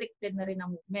restricted na rin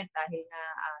ang movement dahil na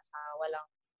sa walang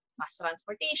mass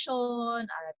transportation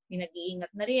at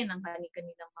pinag-iingat na rin ang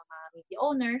kanilang mga media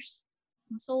owners.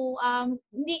 So,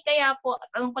 hindi kaya po,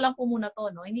 alam ko lang po muna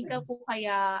to, no? Hindi ka po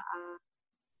kaya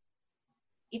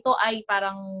ito ay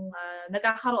parang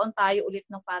nagkakaroon tayo ulit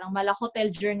ng parang mala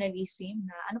hotel journalism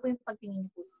na ano po yung pagtingin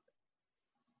niyo po?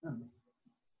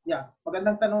 Yeah,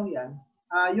 magandang tanong yan.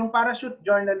 Yung parachute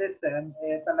journalism,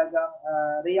 talagang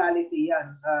reality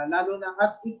yan. Lalo na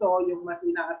at ito, yung mas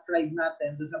ina-ascribe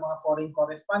natin doon sa mga foreign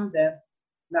correspondent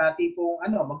na tipong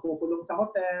magkukulong sa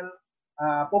hotel,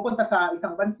 pupunta sa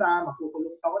isang bansa,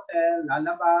 magkukulong sa hotel,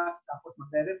 lalabas, tapos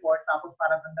magre-report, tapos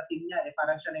parang ang dating niya,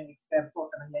 parang siya na yung eksperto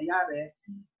sa nangyayari,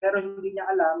 pero hindi niya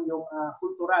alam yung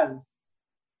kultural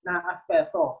na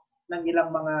aspeto ng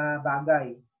ilang mga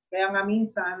bagay. Kaya nga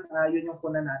minsan, yun yung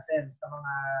puna natin sa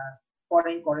mga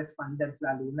foreign correspondents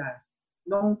lalo na.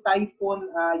 Nung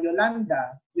Typhoon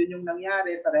Yolanda, yun yung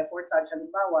nangyari sa reportage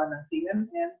halimbawa ng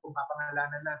CNN, kung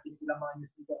papangalanan natin ilang mga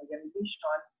news media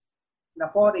organization, na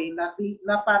foreign, na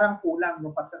parang kulang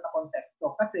yung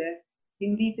pagkakakonteksto kasi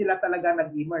hindi sila talaga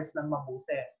nag-immerse ng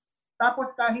mabuti.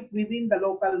 Tapos kahit within the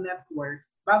local network,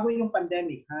 bago yung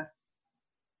pandemic,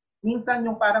 minsan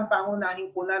yung parang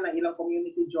pangunahing puna ng ilang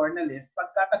community journalists,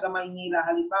 pagka taga Maynila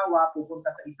halimbawa,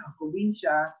 pupunta sa isang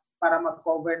probinsya para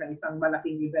mag-cover ng isang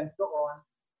malaking event doon,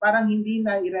 parang hindi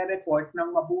na ire-report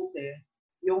ng mabuti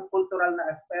yung cultural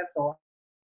na aspeto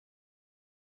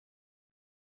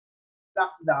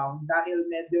lockdown dahil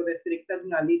medyo restricted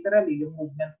nga literally yung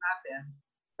movement natin,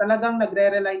 talagang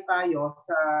nagre-rely tayo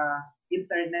sa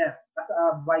internet as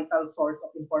a vital source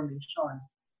of information.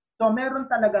 So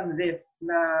meron talagang risk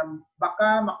na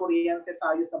baka makuryente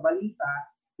tayo sa balita,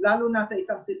 lalo na sa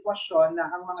isang sitwasyon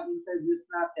na ang mga interviews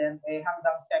natin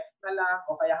hanggang text na lang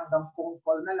o kaya hanggang phone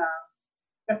call na lang.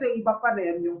 Kasi iba pa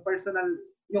rin yung personal,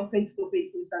 yung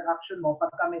face-to-face interaction mo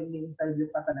pagka may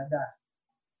ini-interview ka talaga.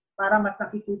 Para mas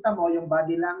nakikita mo yung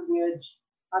body language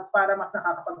at para mas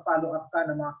nakakapag-follow up ka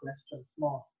ng mga questions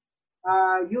mo.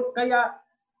 Kaya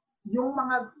yung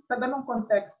mga sa ganung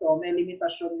konteksto may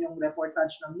limitasyon yung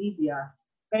reportage ng media.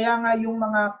 Kaya nga yung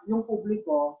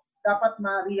publiko dapat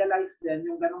ma-realize din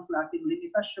yung ganung klaseng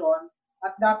limitasyon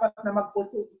at dapat na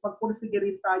magpursige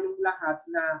rin tayong lahat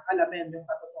na alamin yung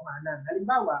katotohanan.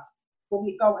 Halimbawa, kung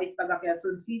ikaw ay taga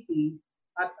Quezon City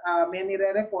at may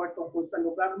nire-report tungkol sa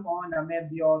lugar mo na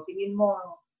medyo tingin mo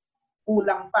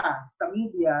kulang pa sa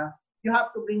media, you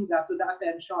have to bring that to the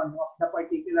attention of the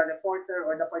particular reporter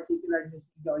or the particular news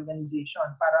media organization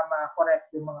para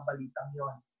ma-correct yung mga balitang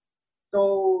yon. So,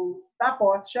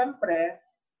 tapos, syempre,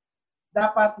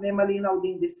 dapat may malinaw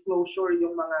ding disclosure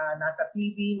yung mga nasa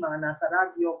TV, mga nasa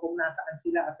radyo, kung nasaan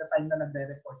sila at the time na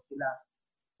nagre-report sila.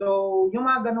 So, yung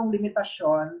mga ganong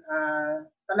limitasyon,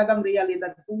 talagang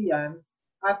realidad po yan.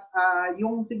 At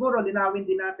yung siguro linawin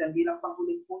din natin bilang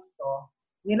panghuling punto,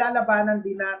 nilalabanan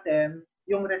din natin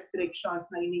yung restrictions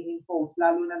na ini-impose,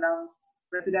 lalo na ng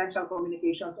Presidential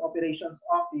Communications Operations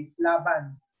Office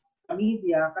laban sa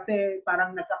media kasi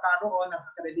parang nagkakaroon ng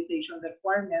accreditation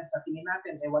requirements na tingin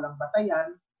natin walang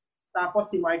batayan. Tapos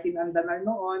si Martin Andanar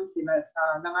noon,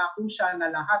 nangako siya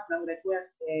na lahat ng request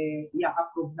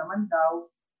i-approve naman daw.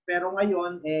 Pero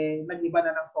ngayon, nag-iba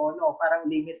na ng tono, parang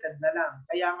limited na lang.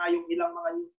 Kaya nga yung ilang mga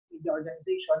news media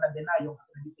organization na deny yung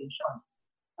accreditation.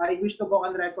 I wish to go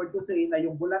on record to say na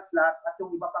yung Bulatlat at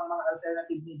yung iba pang mga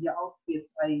alternative media outfits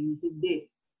ay hindi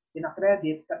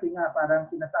in-accredit kasi nga parang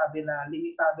sinasabi na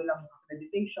limitado lang yung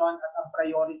accreditation at ang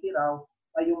priority raw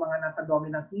ay yung mga nasa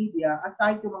dominant media at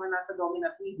kahit yung mga nasa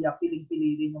dominant media,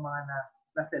 piling-pili rin yung mga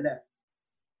na-select.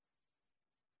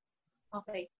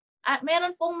 Okay.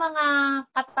 Meron pong mga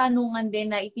katanungan din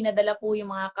na ipinadala po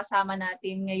yung mga kasama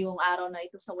natin ngayong araw na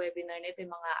ito sa webinar na ito,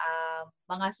 yung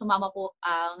mga sumama po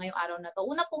ngayong araw na to.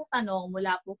 Una pong tanong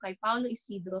mula po kay Paulo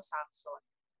Isidro Samson.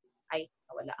 Ay,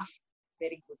 nawala.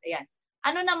 Very good. Ayan.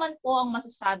 Ano naman po ang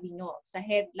masasabi nyo sa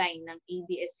headline ng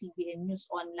ABS-CBN News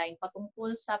Online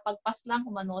patungkol sa pagpaslang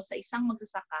umano sa isang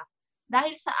magsasaka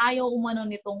dahil sa ayaw umano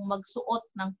nitong magsuot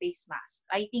ng face mask?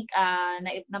 I think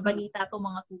nabalita to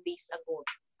mga 2 days ago.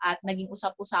 At naging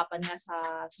usap-usapan nga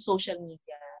sa social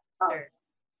media, sir.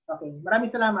 Okay.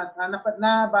 Maraming salamat.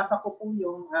 Nabasa ko po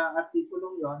yung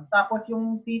artikulong yon. Tapos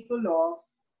yung titulo,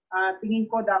 tingin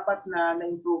ko dapat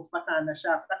na-improve pa sana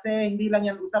siya. Kasi hindi lang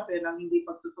yan usapin ang hindi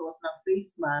pagsusuot ng face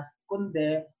mask,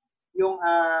 kundi yung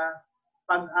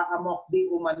pag-aamok di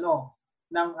umano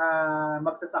ng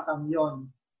magsasakang yon.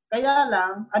 Kaya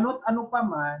lang, ano pa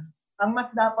man, ang mas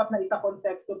dapat na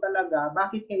isa-konteksto talaga,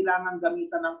 bakit kailangan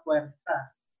gamitan ng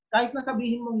puwersa? Kahit na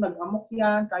sabihin mong nag-amok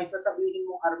yan, kahit na sabihin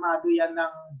mong armado yan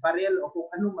ng baril o kung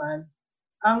ano man,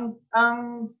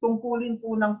 ang tungkulin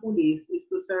po ng police is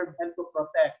to serve and to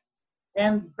protect.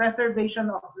 And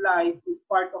preservation of life is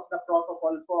part of the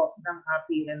protocol po ng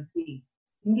PNC.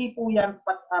 Hindi po yan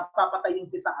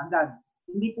papatayin kita agad.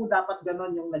 Hindi po dapat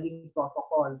ganon yung naging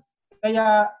protocol.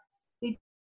 Kaya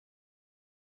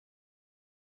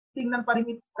tingnan pa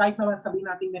rin kahit naman sabihin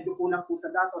natin medyo kulang po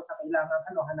sa datos na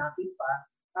kailangan hanapin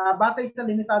pa. Batay sa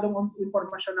limitadong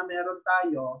impormasyon na meron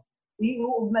tayo,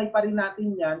 iuugnay pa rin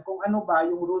natin yan kung ano ba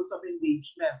yung rules of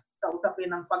engagement sa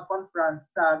usapin ng pag-confront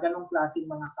sa ganong klaseng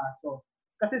mga kaso.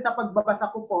 Kasi sa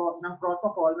pagbabasa ko po ng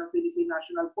protocol ng Philippine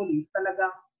National Police,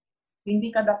 talagang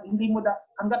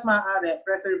hanggat maaari,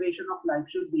 preservation of life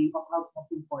should be of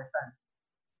utmost importance.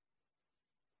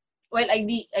 Well,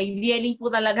 ideally po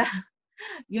talaga,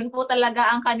 yun po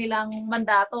talaga ang kanilang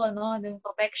mandato, no? Yung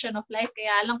protection of life.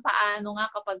 Kaya lang paano nga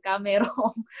kapag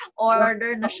merong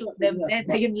order na shoot them dead.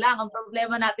 Yun lang ang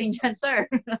problema natin dyan, sir.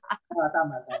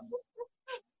 Tama.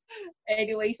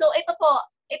 Anyway, so ito po,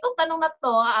 itong tanong na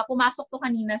to, pumasok to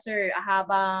kanina, sir,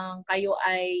 habang kayo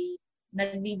ay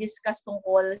nagdi-discuss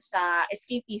tungkol sa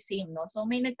escapism, no? So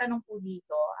may nagtanong po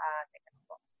dito,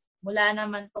 mula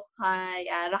naman to kay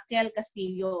Raquel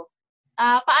Castillo.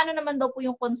 Paano naman daw po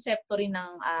yung konsepto rin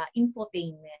ng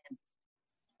infotainment?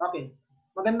 Okay.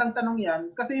 Magandang tanong yan.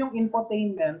 Kasi yung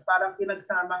infotainment, parang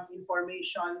pinagsamang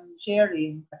information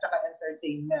sharing at saka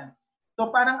entertainment. So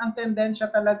parang ang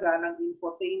tendensya talaga ng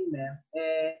infotainment,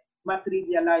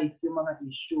 materialize yung mga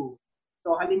issue.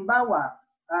 So halimbawa,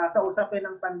 sa usapin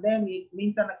ng pandemic,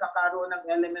 minsan nagkakaroon ng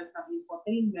elements ng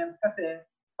infotainment kasi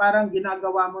parang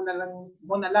ginagawa mo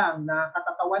na lang na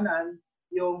katatawanan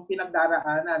yung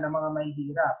pinagdaraanan ng mga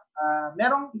mahihirap.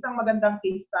 Merong isang magandang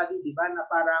case study, di ba, na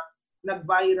parang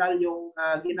nag-viral yung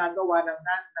ginagawa ng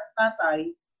tatay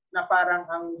na parang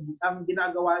ang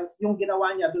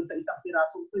ginawa niya doon sa isang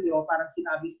pirasong tuyo, parang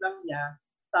sinabit lang niya,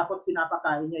 tapos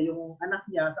pinapakain niya yung anak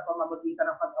niya sa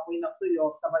pamamagitan ng pag-amoy ng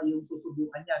tuyo, sabay yung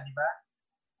susubukan niya, di ba?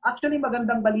 Actually,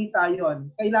 magandang balita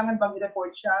yon. Kailangan bang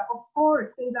i-report siya? Of course,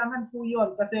 kailangan po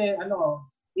yon kasi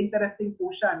interesting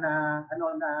po siya na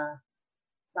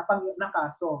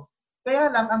kaso.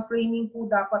 Kaya lang, ang framing po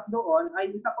dapat doon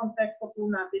ay isa konteksto po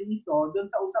natin ito doon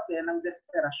sa usapin ng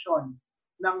desperasyon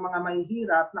ng mga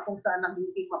mahihirap na kung saan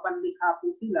nagiging mapanlikha po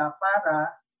sila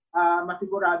para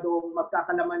masigurado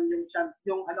magkakalaman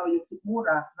yung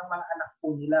sikmura ng mga anak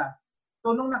po nila.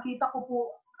 So nung nakita ko po,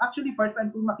 actually first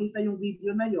time ko makita yung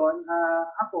video na yon,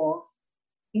 ako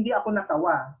hindi ako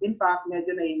natawa. In fact,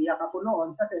 medyo naiiyak ako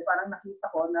noon kasi parang nakita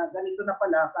ko na ganito na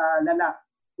pala kalala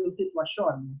yung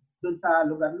sitwasyon doon sa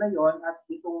lugar na yon at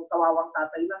itong kawawang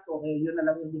tatay na to, yun na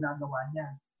lang yung ginagawa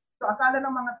niya. So akala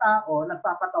ng mga tao,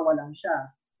 nagpapatawa lang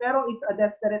siya. Pero it's a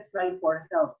desperate cry for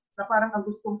help na parang ang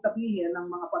gustong sabihin ng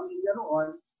mga pamilya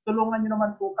roon, tulungan niyo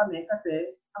naman po kami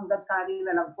kasi hanggang kanin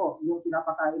na lang po yung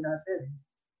pinapakain natin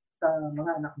sa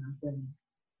mga anak natin.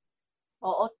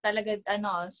 Oo, talaga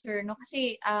sir, no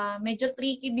kasi medyo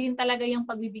tricky din talaga yung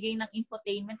pagbibigay ng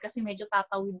infotainment kasi medyo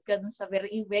tatawid ka dun sa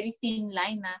very very thin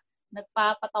line na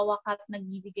nagpapatawa ka at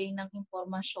nagbibigay ng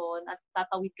impormasyon at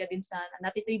tatawid ka din sa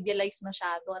natitrivialize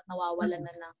masyado at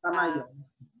Tama yun.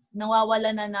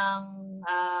 nawawala na ng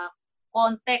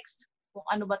context kung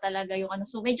ano ba talaga yung ano.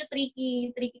 So medyo tricky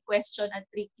question at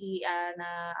tricky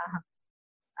na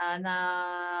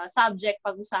subject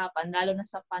pag-usapan lalo na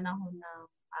sa panahon ng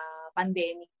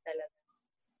pandemic talaga.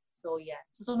 So, yeah.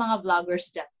 So, sa mga vloggers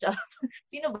dyan.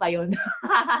 Sino ba yun?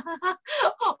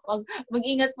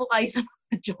 Mag-ingat po kayo sa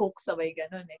mga jokes, sabay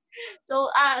ganun eh.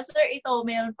 So, sir, ito,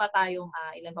 meron pa tayong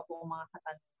ilan pa po mga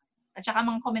katanungan. At saka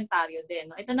mga komentaryo din.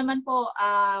 No? Ito naman po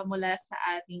mula sa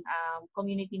ating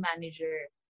community manager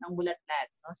ng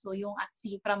Bulatlat. No? So, yung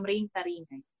si from Rain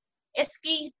Tarinay.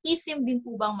 Escapism din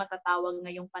po bang matatawag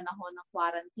ngayong panahon ng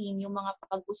quarantine yung mga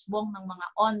pag-usbong ng mga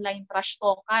online trash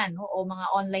talkan no? O mga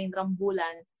online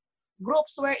rambulan,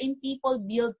 groups wherein people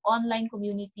build online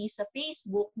communities sa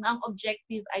Facebook na ang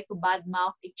objective ay to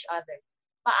badmouth each other.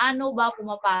 Paano ba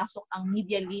pumapasok ang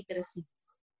media literacy?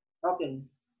 Okay.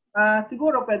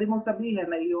 Siguro pwede mong sabihin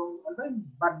na yung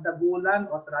baddagulan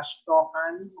o trash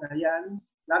talkan na yan,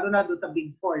 lalo na doon sa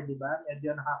Big Four, di ba?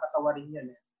 Medyo nakakatawa rin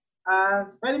yan eh.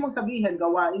 Pwede mong sabihin,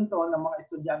 gawain to ng mga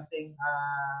estudyanteng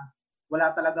wala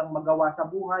talagang magawa sa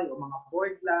buhay o mga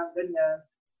bored lang, ganyan.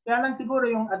 Kaya lang siguro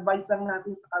yung advice lang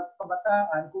natin sa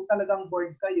kabataan, kung talagang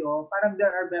bored kayo, parang there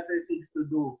are better things to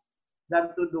do than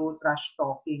to do trash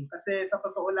talking. Kasi sa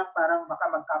totoo lang, parang baka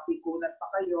magkapikunan pa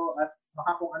kayo at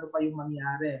baka kung ano pa yung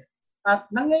mangyari. At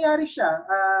nangyayari siya,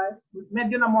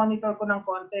 medyo na-monitor ko ng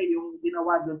konti yung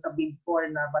ginawa doon sa Big Four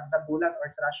na bandagulan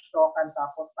or trash talkan,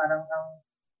 tapos parang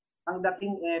ang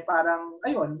dating parang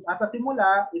ayun, sa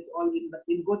simula it's all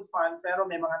in good fun pero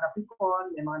may mga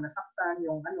napikon, may mga nasaktan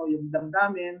yung yung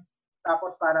damdamin,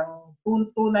 tapos parang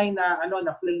tunay na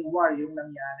na flame war yung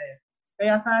nangyari.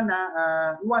 Kaya sana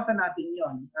iwasan natin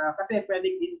 'yon. Kasi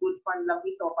pwedeng in good fun lang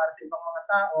ito para sa ibang mga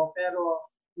tao pero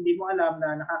hindi mo alam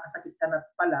na nakakasakit ka na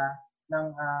pala ng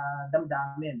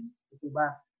damdamin, di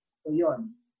ba? So 'yon.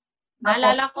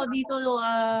 Naalala ko dito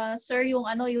sir yung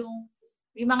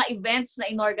yung mga events na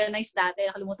inorganize dati,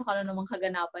 nakalimutan ko na namang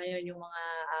kaganapan yun, yung mga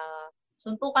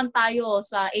suntukan tayo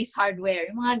sa Ace Hardware,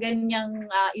 yung mga ganyang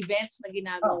events na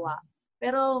ginagawa.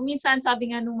 Pero minsan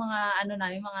sabi nga nung mga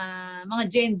yung mga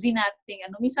Gen Z nating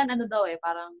minsan daw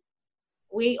parang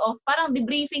way of parang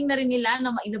debriefing na rin nila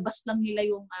na mailabas lang nila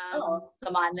yung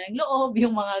sama ng loob,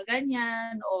 yung mga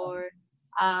ganyan or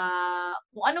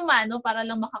kung ano man para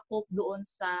lang makakope doon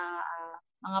sa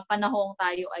mga panahong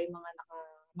tayo ay mga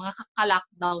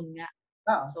kaka-lockdown nga.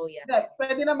 So, yeah.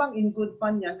 Pwede namang in good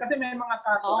fun yan. Kasi may mga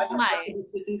kaso,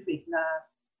 specific na,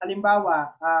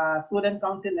 halimbawa, student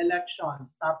council election,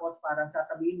 tapos parang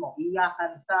sasabihin mo,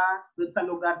 iyakan doon sa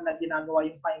lugar na ginagawa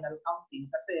yung final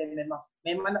counting. Kasi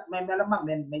may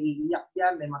iiyak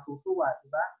yan, may matutuwa,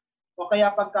 di ba? O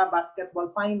kaya pagka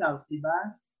basketball finals, di ba?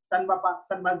 Saan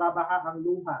babaha ang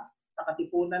luha? Sa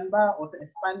Katipunan ba o sa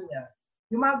Espanya?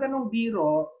 Yung mga ganong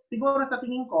biro, siguro sa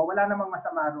tingin ko, wala namang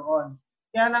masama roon.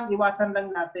 Kaya lang iwasan lang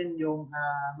natin yung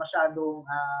masyadong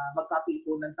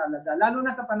magkapikunan talaga. Lalo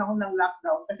na sa panahon ng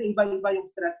lockdown kasi iba-iba yung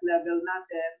stress level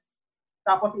natin.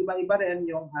 Tapos iba-iba rin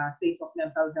yung state of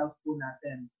mental health po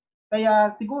natin.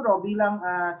 Kaya siguro bilang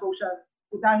social,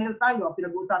 dahil tayo,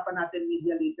 pinag-uusapan natin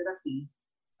media literacy,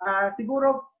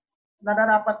 siguro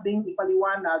nararapat ding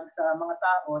ipaliwanag sa mga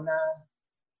tao na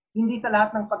hindi sa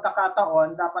lahat ng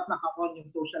pagkakataon dapat naka-on yung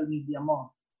social media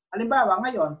mo. Halimbawa,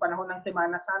 ngayon, panahon ng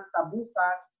Semana Santa,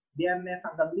 bukas, Biyernes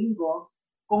hanggang Linggo,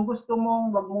 kung gusto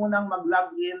mong wag munang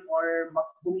mag-login or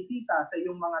bumisita sa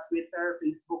iyong mga Twitter,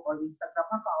 Facebook, or Instagram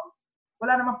account,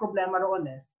 wala namang problema roon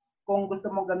eh. Kung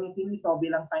gusto mong gamitin ito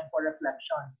bilang time for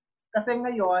reflection. Kasi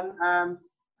ngayon,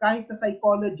 kahit sa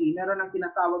psychology, meron ang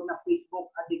tinatawag na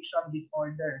Facebook addiction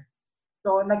disorder.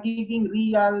 So, nagiging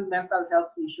real mental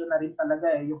health issue na rin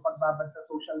talaga yung pagbabad sa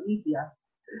social media.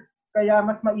 Kaya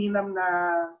mas mainam na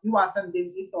iwasan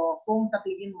din ito kung sa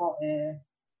tingin mo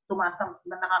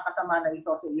nakakasama na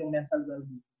ito sa iyong mental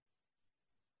well-being.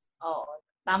 Oo,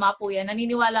 tama po yan.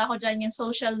 Naniniwala ako dyan yung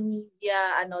social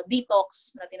media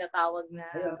detox na tinatawag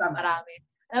na marami.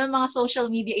 mga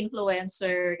social media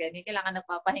influencer, ganyan, kailangan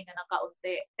nagpapahinga ng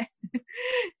kaunti.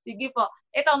 Sige po.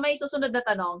 Ito, may susunod na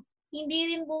tanong.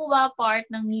 Hindi rin po ba part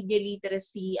ng media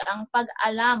literacy ang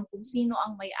pag-alam kung sino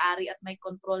ang may-ari at may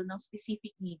control ng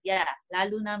specific media,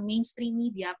 lalo na mainstream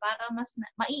media, para mas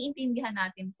maiintindihan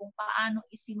natin kung paano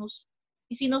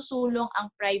isinusulong ang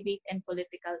private and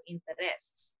political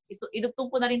interests.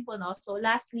 Idugtong ko na rin po, no? So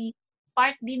lastly,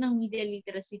 part din ng media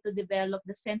literacy to develop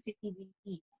the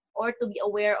sensitivity or to be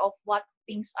aware of what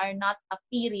things are not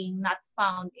appearing, not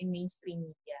found in mainstream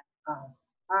media.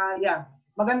 Yeah.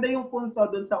 Maganda yung punto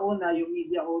dun sa una, yung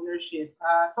media ownership.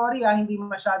 Sorry, hindi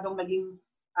masyadong naging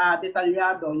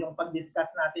detalyado yung pag-discuss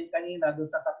natin kanina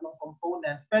dun sa tatlong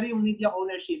components. Pero yung media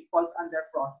ownership falls under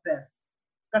process.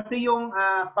 Kasi yung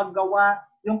paggawa,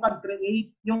 yung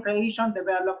pag-create, yung creation,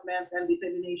 development, and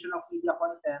dissemination of media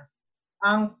content,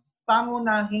 ang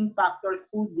pangunahing factors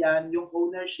po dyan, yung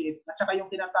ownership, at saka yung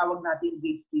tinatawag natin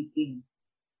gatekeeping.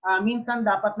 Minsan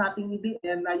dapat natin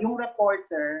i-diin na yung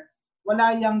reporter,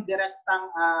 wala yung direktang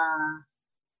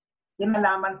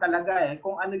kinalaman talaga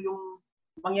kung ano yung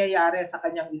mangyayari sa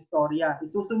kanyang istorya.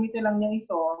 Isusumite lang niya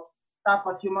ito,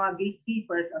 tapos yung mga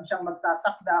gatekeepers ang siyang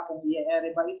magtatakda kung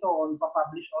i-ere ba ito o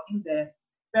ipapublish o hindi.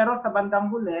 Pero sa bandang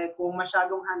huli, kung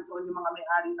masyadong hands-on yung mga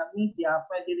may-ari ng media,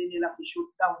 pwede rin nilang i-shoot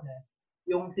down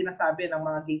yung sinasabi ng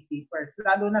mga gatekeepers.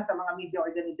 Lalo na sa mga media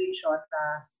organization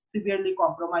na severely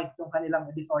compromised yung kanilang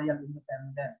editorial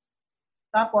independence.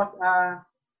 Tapos,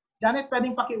 Janice,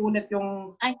 pwedeng pakiulit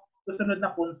yung susunod na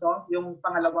punto, yung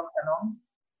pangalawang tanong?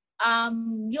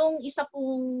 Yung isa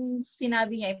pong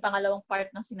sinabi niya, yung pangalawang part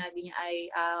ng sinabi niya ay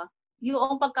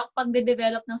yung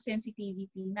pagde-develop ng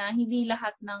sensitivity na hindi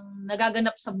lahat ng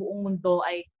nagaganap sa buong mundo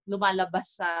ay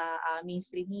lumalabas sa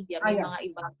mainstream media. May mga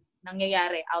ibang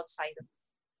nangyayari outside of it.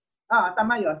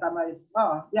 Tama yun, tama yun.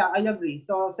 Yeah, I agree.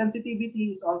 So,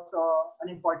 sensitivity is also an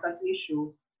important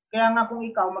issue. Kaya nga kung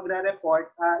ikaw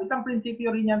magre-report, isang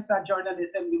prinsipyo rin yan sa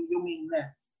journalism, yung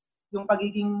humaneness. Yung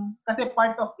pagiging, kasi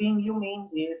part of being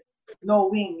humane is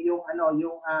knowing yung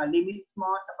limits mo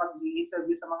sa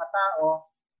pag-i-interview sa mga tao,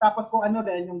 tapos kung ano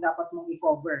rin yung dapat mong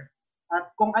i-cover.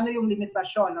 At kung ano yung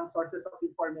limitasyon ng sources of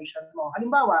information mo.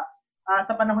 Halimbawa,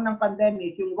 sa panahon ng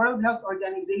pandemic, yung World Health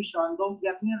Organization, don't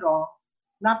get me wrong,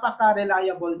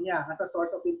 napaka-reliable niya as a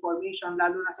source of information,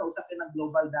 lalo na sa usapin ng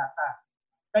global data.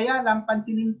 Kaya lang,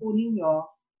 pansinin po ninyo,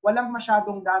 walang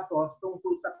masyadong datos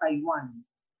tungkol sa Taiwan.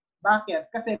 Bakit?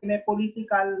 Kasi may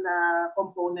political na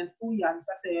component po yan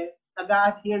kasi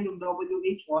nag-a-adhere yung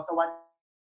WHO sa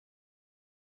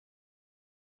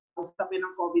usapin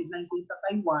ng COVID-19 sa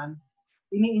Taiwan,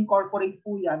 ini-incorporate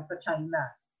po yan sa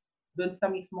China, doon sa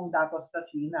mismong datos sa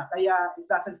China. Kaya it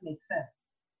doesn't make sense.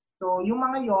 So yung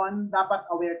mga yon dapat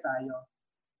aware tayo.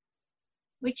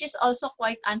 Which is also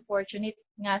quite unfortunate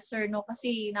nga, sir, no?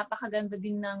 Kasi napakaganda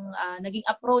din ng naging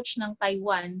approach ng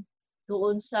Taiwan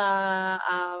doon sa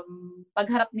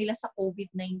pagharap nila sa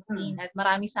COVID-19 at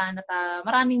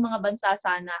maraming mga bansa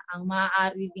sana ang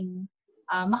maaari ding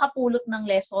makapulot ng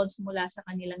lessons mula sa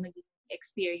kanilang naging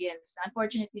experience.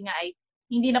 Unfortunately nga ay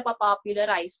hindi na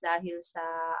pa-popularize dahil sa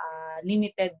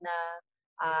limited na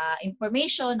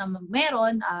information na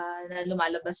meron na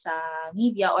lumalabas sa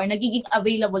media or nagiging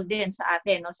available din sa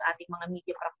atin, no, sa ating mga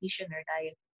media practitioner,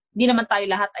 dahil hindi naman tayo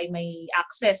lahat ay may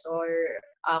access or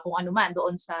kung ano man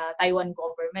doon sa Taiwan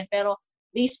government. Pero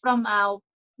based from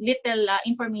little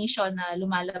information na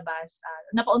lumalabas,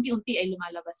 na paunti-unti ay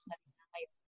lumalabas na rin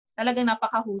ngayon. Talagang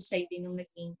napakahusay din yung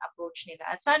naging approach nila.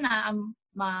 At sana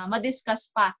ma-discuss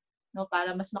pa, no,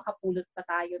 para mas makapulot pa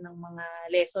tayo ng mga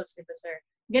lessons, diba, sir?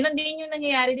 Ganon din yung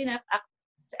nangyayari din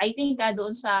I think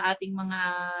doon sa ating mga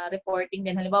reporting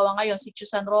din. Halimbawa ngayon, si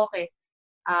San Roque,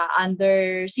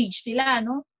 under siege sila,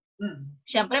 no?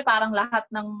 Siyempre, parang lahat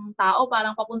ng tao,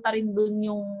 parang papunta rin doon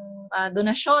yung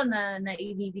donasyon na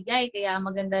ibibigay. Kaya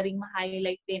maganda ring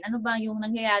ma-highlight din. Ano ba yung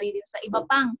nangyayari din sa iba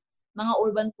pang mga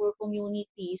urban poor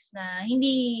communities na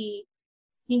hindi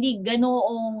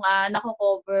ganoong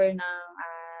nako-cover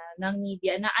ng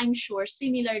media, na I'm sure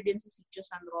similar din sa Sitio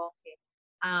San Roque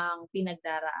ang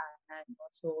pinagdaraanan.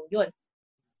 So, yun.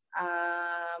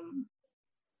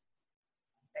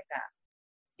 Teka.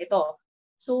 Ito.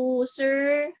 So,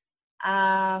 sir,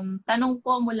 tanong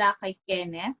po mula kay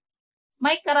Kenneth.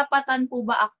 May karapatan po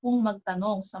ba akong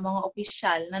magtanong sa mga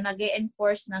opisyal na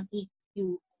nag-e-enforce ng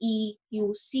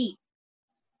EQC?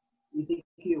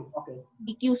 EQ, okay.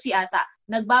 EQC ata.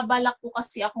 Nagbabalak po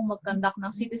kasi akong mag-conduct ng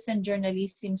citizen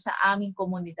journalism sa aming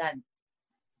komunidad.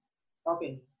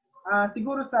 Okay.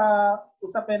 Siguro sa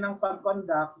usapin ng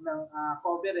pag-conduct ng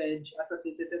coverage as a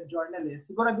citizen journalist,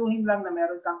 siguraduhin lang na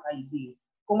meron kang ID.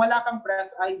 Kung wala kang press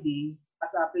ID,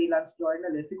 as a freelance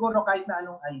journalist, siguro kahit na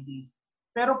anong ID.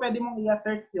 Pero pwede mong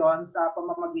i-assert 'yon sa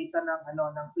pamamagitan ng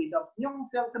ng freedom.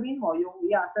 Yung sabihin mo, yung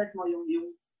i-assert mo yung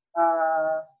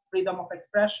freedom of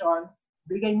expression,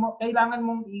 bigay mo, kailangan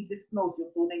mong i-disclose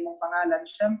yung tunay mong pangalan,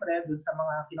 syempre, dun sa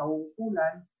mga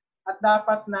kinauukulan, at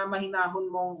dapat na mahinahon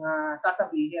mong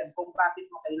sasabihin kung bakit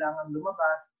mo kailangan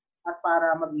lumabas at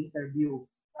para mag-interview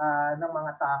ng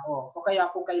mga tao. O kaya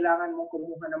kung kailangan mong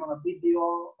kumuha ng mga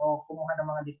video o kumuha ng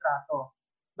mga litrato.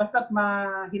 Basta't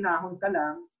mahinahon ka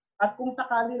lang, at kung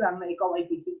sakali lang na ikaw ay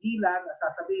pipigilan at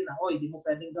sasabihin na, oy, di mo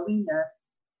pwedeng gawin yan,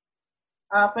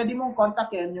 pwede mong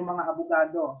kontakin yung mga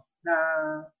abogado na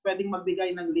pwedeng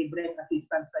magbigay ng libreng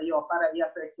assistance sa iyo para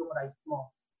i-assert yung rights mo.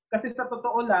 Kasi sa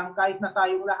totoo lang, kahit na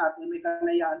tayong lahat ay may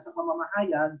kalayaan sa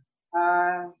pamamahayag,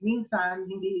 minsan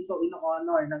hindi ito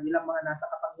ino-honor ng ilang mga nasa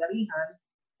kapangyarihan,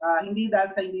 hindi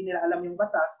dahil sa hindi nila alam yung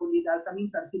batas, kundi dahil sa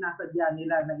minsan sinasadya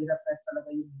nila na i-repress talaga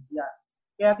yung media.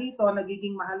 Kaya dito,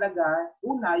 nagiging mahalaga,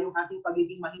 una, yung ating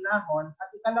pagiging mahinahon, at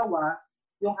ikalawa,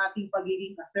 yung ating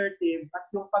pagiging assertive at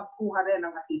yung pagkuha rin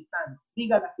ng assistance,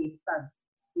 legal assistance,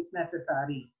 if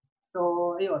necessary.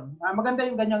 So, ayun. Maganda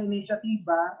yung ganyang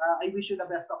inisyatiba. I wish you the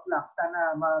best of luck.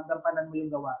 Sana magampanan mo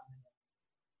yung gawa.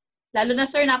 Lalo na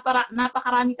sir,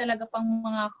 napakarami talaga pang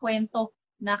mga kwento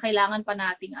na kailangan pa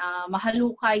nating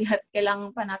mahalukay at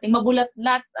kailangan pa nating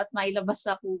mabulatlat at mailabas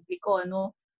sa publiko,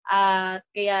 no? At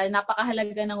kaya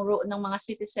napakahalaga ng mga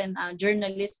citizen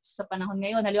journalists sa panahon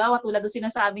ngayon. Halimbawa, tulad ng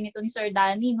sinasabi nito ni Sir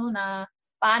Danny, no, na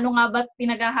paano nga ba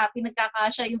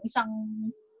pinagkakasya yung isang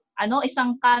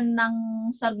can ng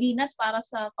sardinas para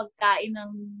sa pagkain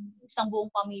ng isang buong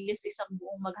pamilya sa isang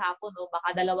buong maghapon o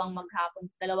baka dalawang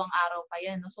araw pa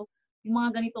yan, no? So, yung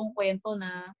mga ganitong kwento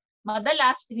na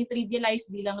madalas tinitrivialize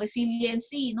bilang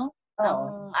resiliency, no?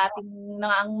 Ang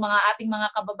ating mga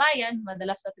kababayan,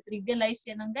 madalas na trivialize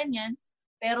yan ng ganyan.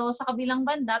 Pero sa kabilang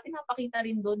banda, pinapakita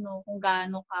rin doon, no, kung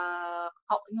gaano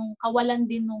yung kawalan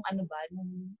din nung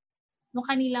nung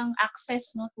kanilang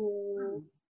access, no, to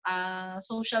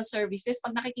social services.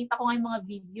 Pag nakikita ko nga yung mga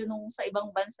video nung sa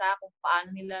ibang bansa kung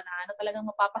paano nila talagang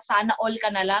mapapasana all ka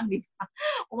na lang, di ba?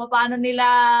 Kung paano nila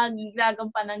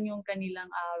gagampanan yung kanilang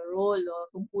role o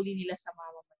tungkulin nila sa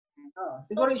mamamayan.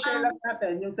 Siguro i-share lang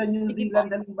natin yung sa New Zealand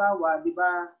halimbawa, di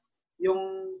ba?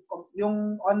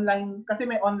 Yung online, kasi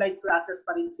may online classes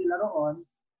pa rin sila roon,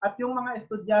 at yung mga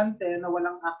estudyante na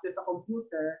walang access sa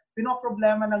computer,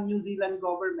 pinoproblema ng New Zealand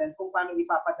government kung paano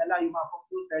ipapadala yung mga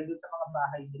computer doon sa mga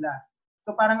bahay nila.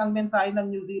 So parang ang mensahe ng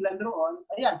New Zealand roon,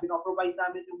 ayan, pinoprovide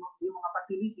namin yung mga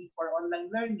facilities for online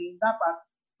learning, dapat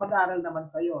mag-aral naman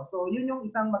kayo. So yun yung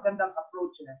isang magandang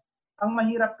approach. Ang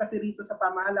mahirap kasi rito sa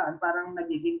pamahalaan, parang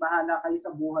nagiging bahala kayo sa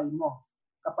buhay mo.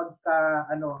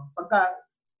 Pagka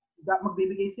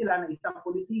magbibigay sila ng isang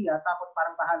polisiya, tapos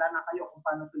parang bahala na kayo kung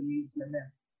paano ito i-implement.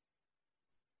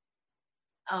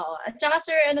 Oo. At saka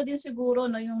sir, din siguro,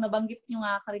 no, yung nabanggit nyo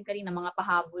nga rin kanina, mga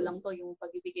pahabol lang to, yung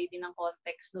pagbibigay din ng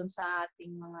context doon sa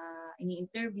ating mga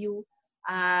ini-interview.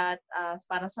 At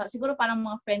siguro parang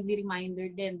mga friendly reminder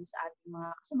din sa ating mga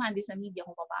kasamahan din sa media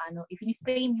kung paano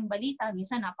i-frame yung balita.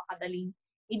 Minsan napakadaling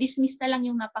i-dismiss na lang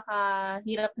yung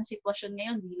napakahirap na sitwasyon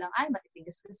ngayon bilang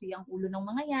matitigas kasi ang ulo ng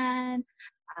mga yan.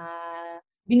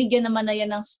 Binigyan naman na yan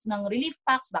ng relief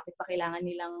packs, bakit pa kailangan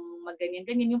nilang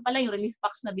magganyan-ganyan? Yung pala yung relief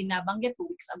packs na binabanggit, 2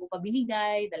 weeks ago pa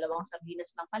binigay, 2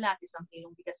 sardinas lang pala, 1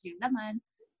 kilong bigas yung laman.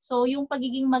 So yung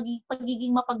pagiging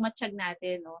mapagmatsyag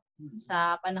natin, no,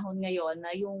 sa panahon ngayon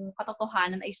na yung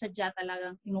katotohanan ay sadya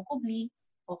talagang kinukubli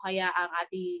o kaya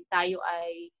tayo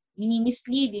ay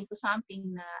mini-mislead into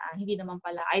something na hindi naman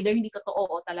pala, either hindi totoo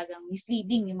o talagang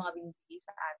misleading yung mga binibigay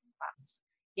sa ating facts.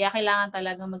 Kaya kailangan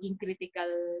talagang maging critical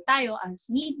tayo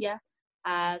as media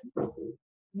at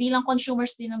bilang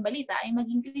consumers din ng balita ay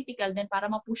maging critical din para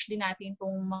ma-push din natin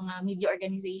itong mga media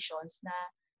organizations na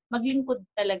maglingkod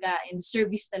talaga and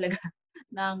service talaga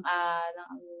ng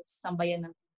sambayan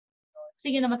ng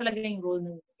kasi yun naman talaga yung role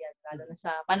ng media, lalo na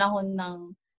sa panahon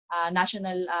ng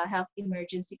national health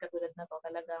emergency katulad na to,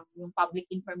 talagang yung public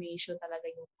information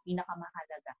talaga yung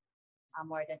pinakamahalaga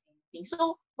more than anything.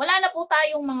 So, wala na po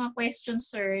tayong mga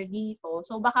questions, sir, dito.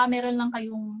 So, baka meron lang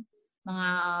kayong mga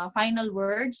final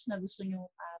words na gusto nyo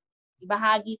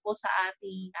ibahagi po sa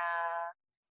ating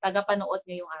tagapanood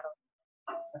ngayong araw.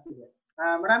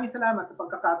 Maraming salamat sa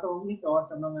pagkakataong ito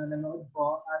sa mga nanood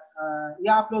po at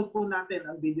i-upload po natin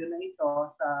ang video na ito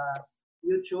sa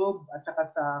YouTube at saka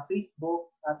sa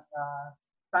Facebook at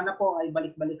sana po ay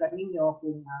balik-balikan ninyo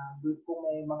kung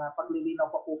may mga paglilinaw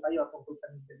pa po kayo tungkol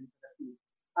sa media literacy.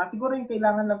 Siguro yung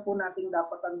kailangan lang po nating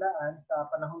dapat tandaan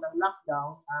sa panahon ng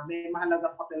lockdown, may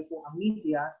mahalagang papel po ang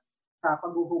media sa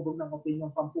paghuhubog ng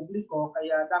opinyong pampubliko.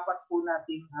 Kaya dapat po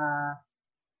nating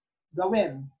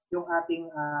gawin yung ating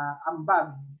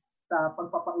ambag sa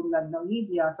pagpapaunlad ng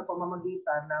media sa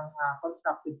pamamagitan ng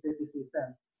constructive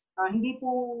criticism. Hindi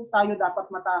po tayo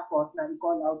dapat matakot na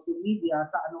i-call out yung media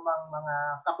sa anumang mga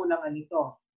kakulangan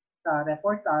nito sa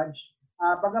reportage.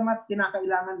 Bagamat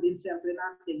kinakailangan din siyempre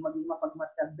natin maging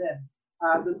mapagmatyag din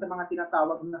doon sa mga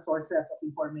tinatawag na sources of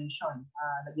information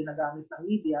na ginagamit ng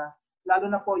media, lalo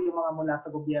na po yung mga mula sa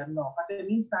gobyerno. Kasi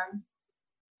minsan,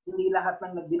 hindi lahat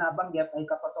ng binabanggit ay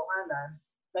katotohanan.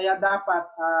 Kaya dapat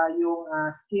yung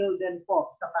skill din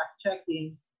po sa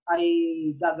fact-checking ay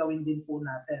gagawin din po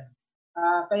natin.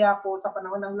 Kaya po sa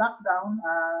panahon ng lockdown,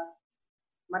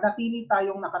 manatili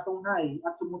tayong nakatunghay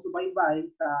at sumusubaybay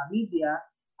sa media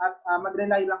at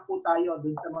mag-rely lang po tayo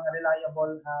dun sa mga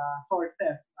reliable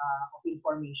sources of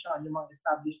information, yung mga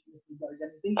established media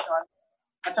organization.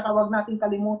 At saka wag natin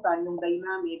kalimutan yung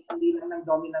dynamic, hindi lang ng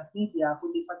dominant media,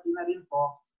 kundi pati na rin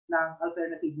po ng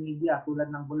alternative media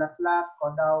tulad ng Bulatlat,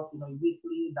 Kodaw, Pinoy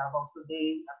Weekly, Davao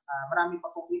Today, at marami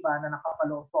pa pong iba na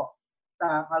nakapaloob po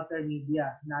sa Alter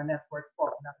Media na network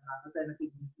po ng alternative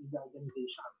media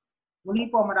organization. Muli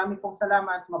po, marami pong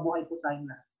salamat. Mabuhay po tayong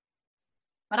lahat.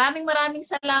 Maraming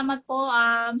salamat po,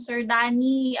 Sir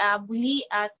Danny Buli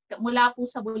at mula po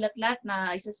sa Bulatlat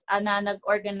na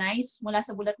nag-organize mula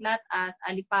sa Bulatlat at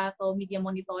Alipato Media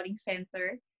Monitoring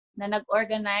Center na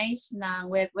nag-organize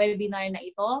ng webinar na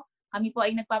ito. Kami po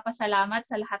ay nagpapasalamat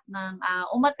sa lahat ng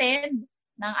umattend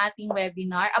ng ating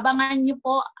webinar. Abangan niyo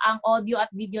po ang audio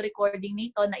at video recording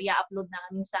nito na i-upload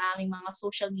namin sa aming mga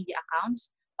social media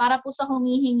accounts. Para po sa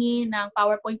humihingi ng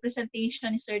PowerPoint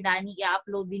presentation ni Sir Danny,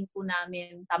 i-upload din po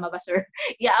namin, tama ba sir?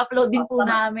 I-upload din po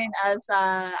namin as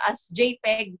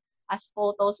JPEG, as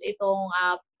photos itong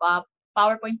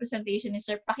PowerPoint presentation ni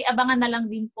Sir. Pakiabangan na lang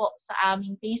din po sa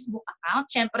aming Facebook account.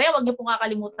 Siyempre, huwag niyo po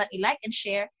kakalimutan i-like and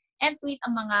share and tweet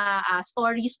ang mga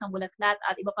stories ng Bulatlat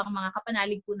at iba pang mga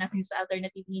kapanalig po natin sa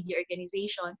Alternative Media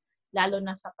Organization, lalo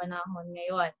na sa panahon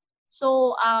ngayon.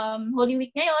 So, Holy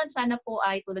Week ngayon, sana po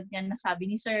ay tulad niyan nasabi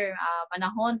ni Sir,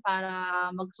 panahon para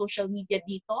mag-social media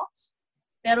detox.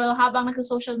 Pero habang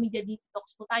nag-social media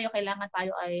detox po tayo, kailangan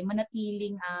tayo ay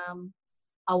manatiling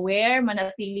aware,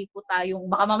 manatili po tayong,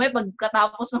 baka mamaya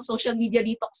pagkatapos ng social media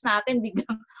detox natin,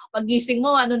 biglang pagising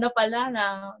mo, ano na pala, na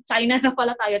China na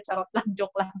pala tayo, charot lang,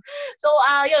 joke lang. So,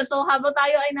 yun, so habang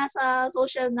tayo ay nasa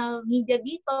social media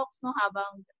detox, no,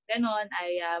 habang ganon,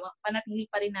 ay panatili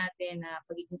pa rin natin na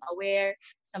pagiging aware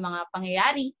sa mga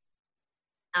pangyayari.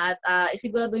 At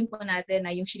isiguraduhin po natin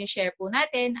na yung sinishare po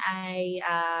natin ay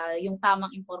yung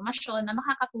tamang impormasyon na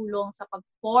makakatulong sa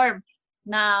pag-form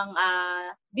ng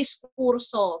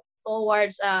diskurso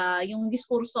towards yung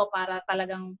diskurso para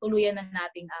talagang tuluyan na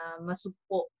nating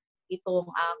masugpo itong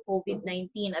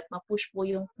COVID-19 at ma-push po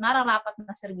yung nararapat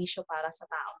na serbisyo para sa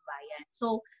taong bayan.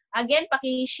 So again,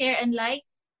 paki-share and like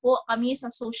po kami sa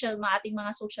ating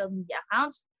mga social media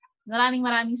accounts.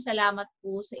 Maraming salamat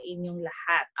po sa inyong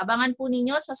lahat. Abangan po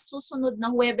ninyo sa susunod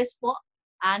na Huwebes po.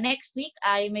 Next week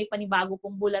ay may panibago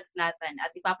pong Bulatlatan at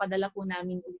ipapadala po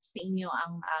namin ulit sa inyo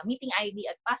ang meeting ID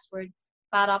at password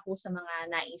para po sa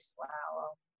mga nais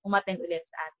umattend ulit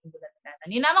sa ating Bulatlatan.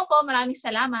 Yun lamang po, maraming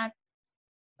salamat.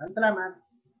 Salamat.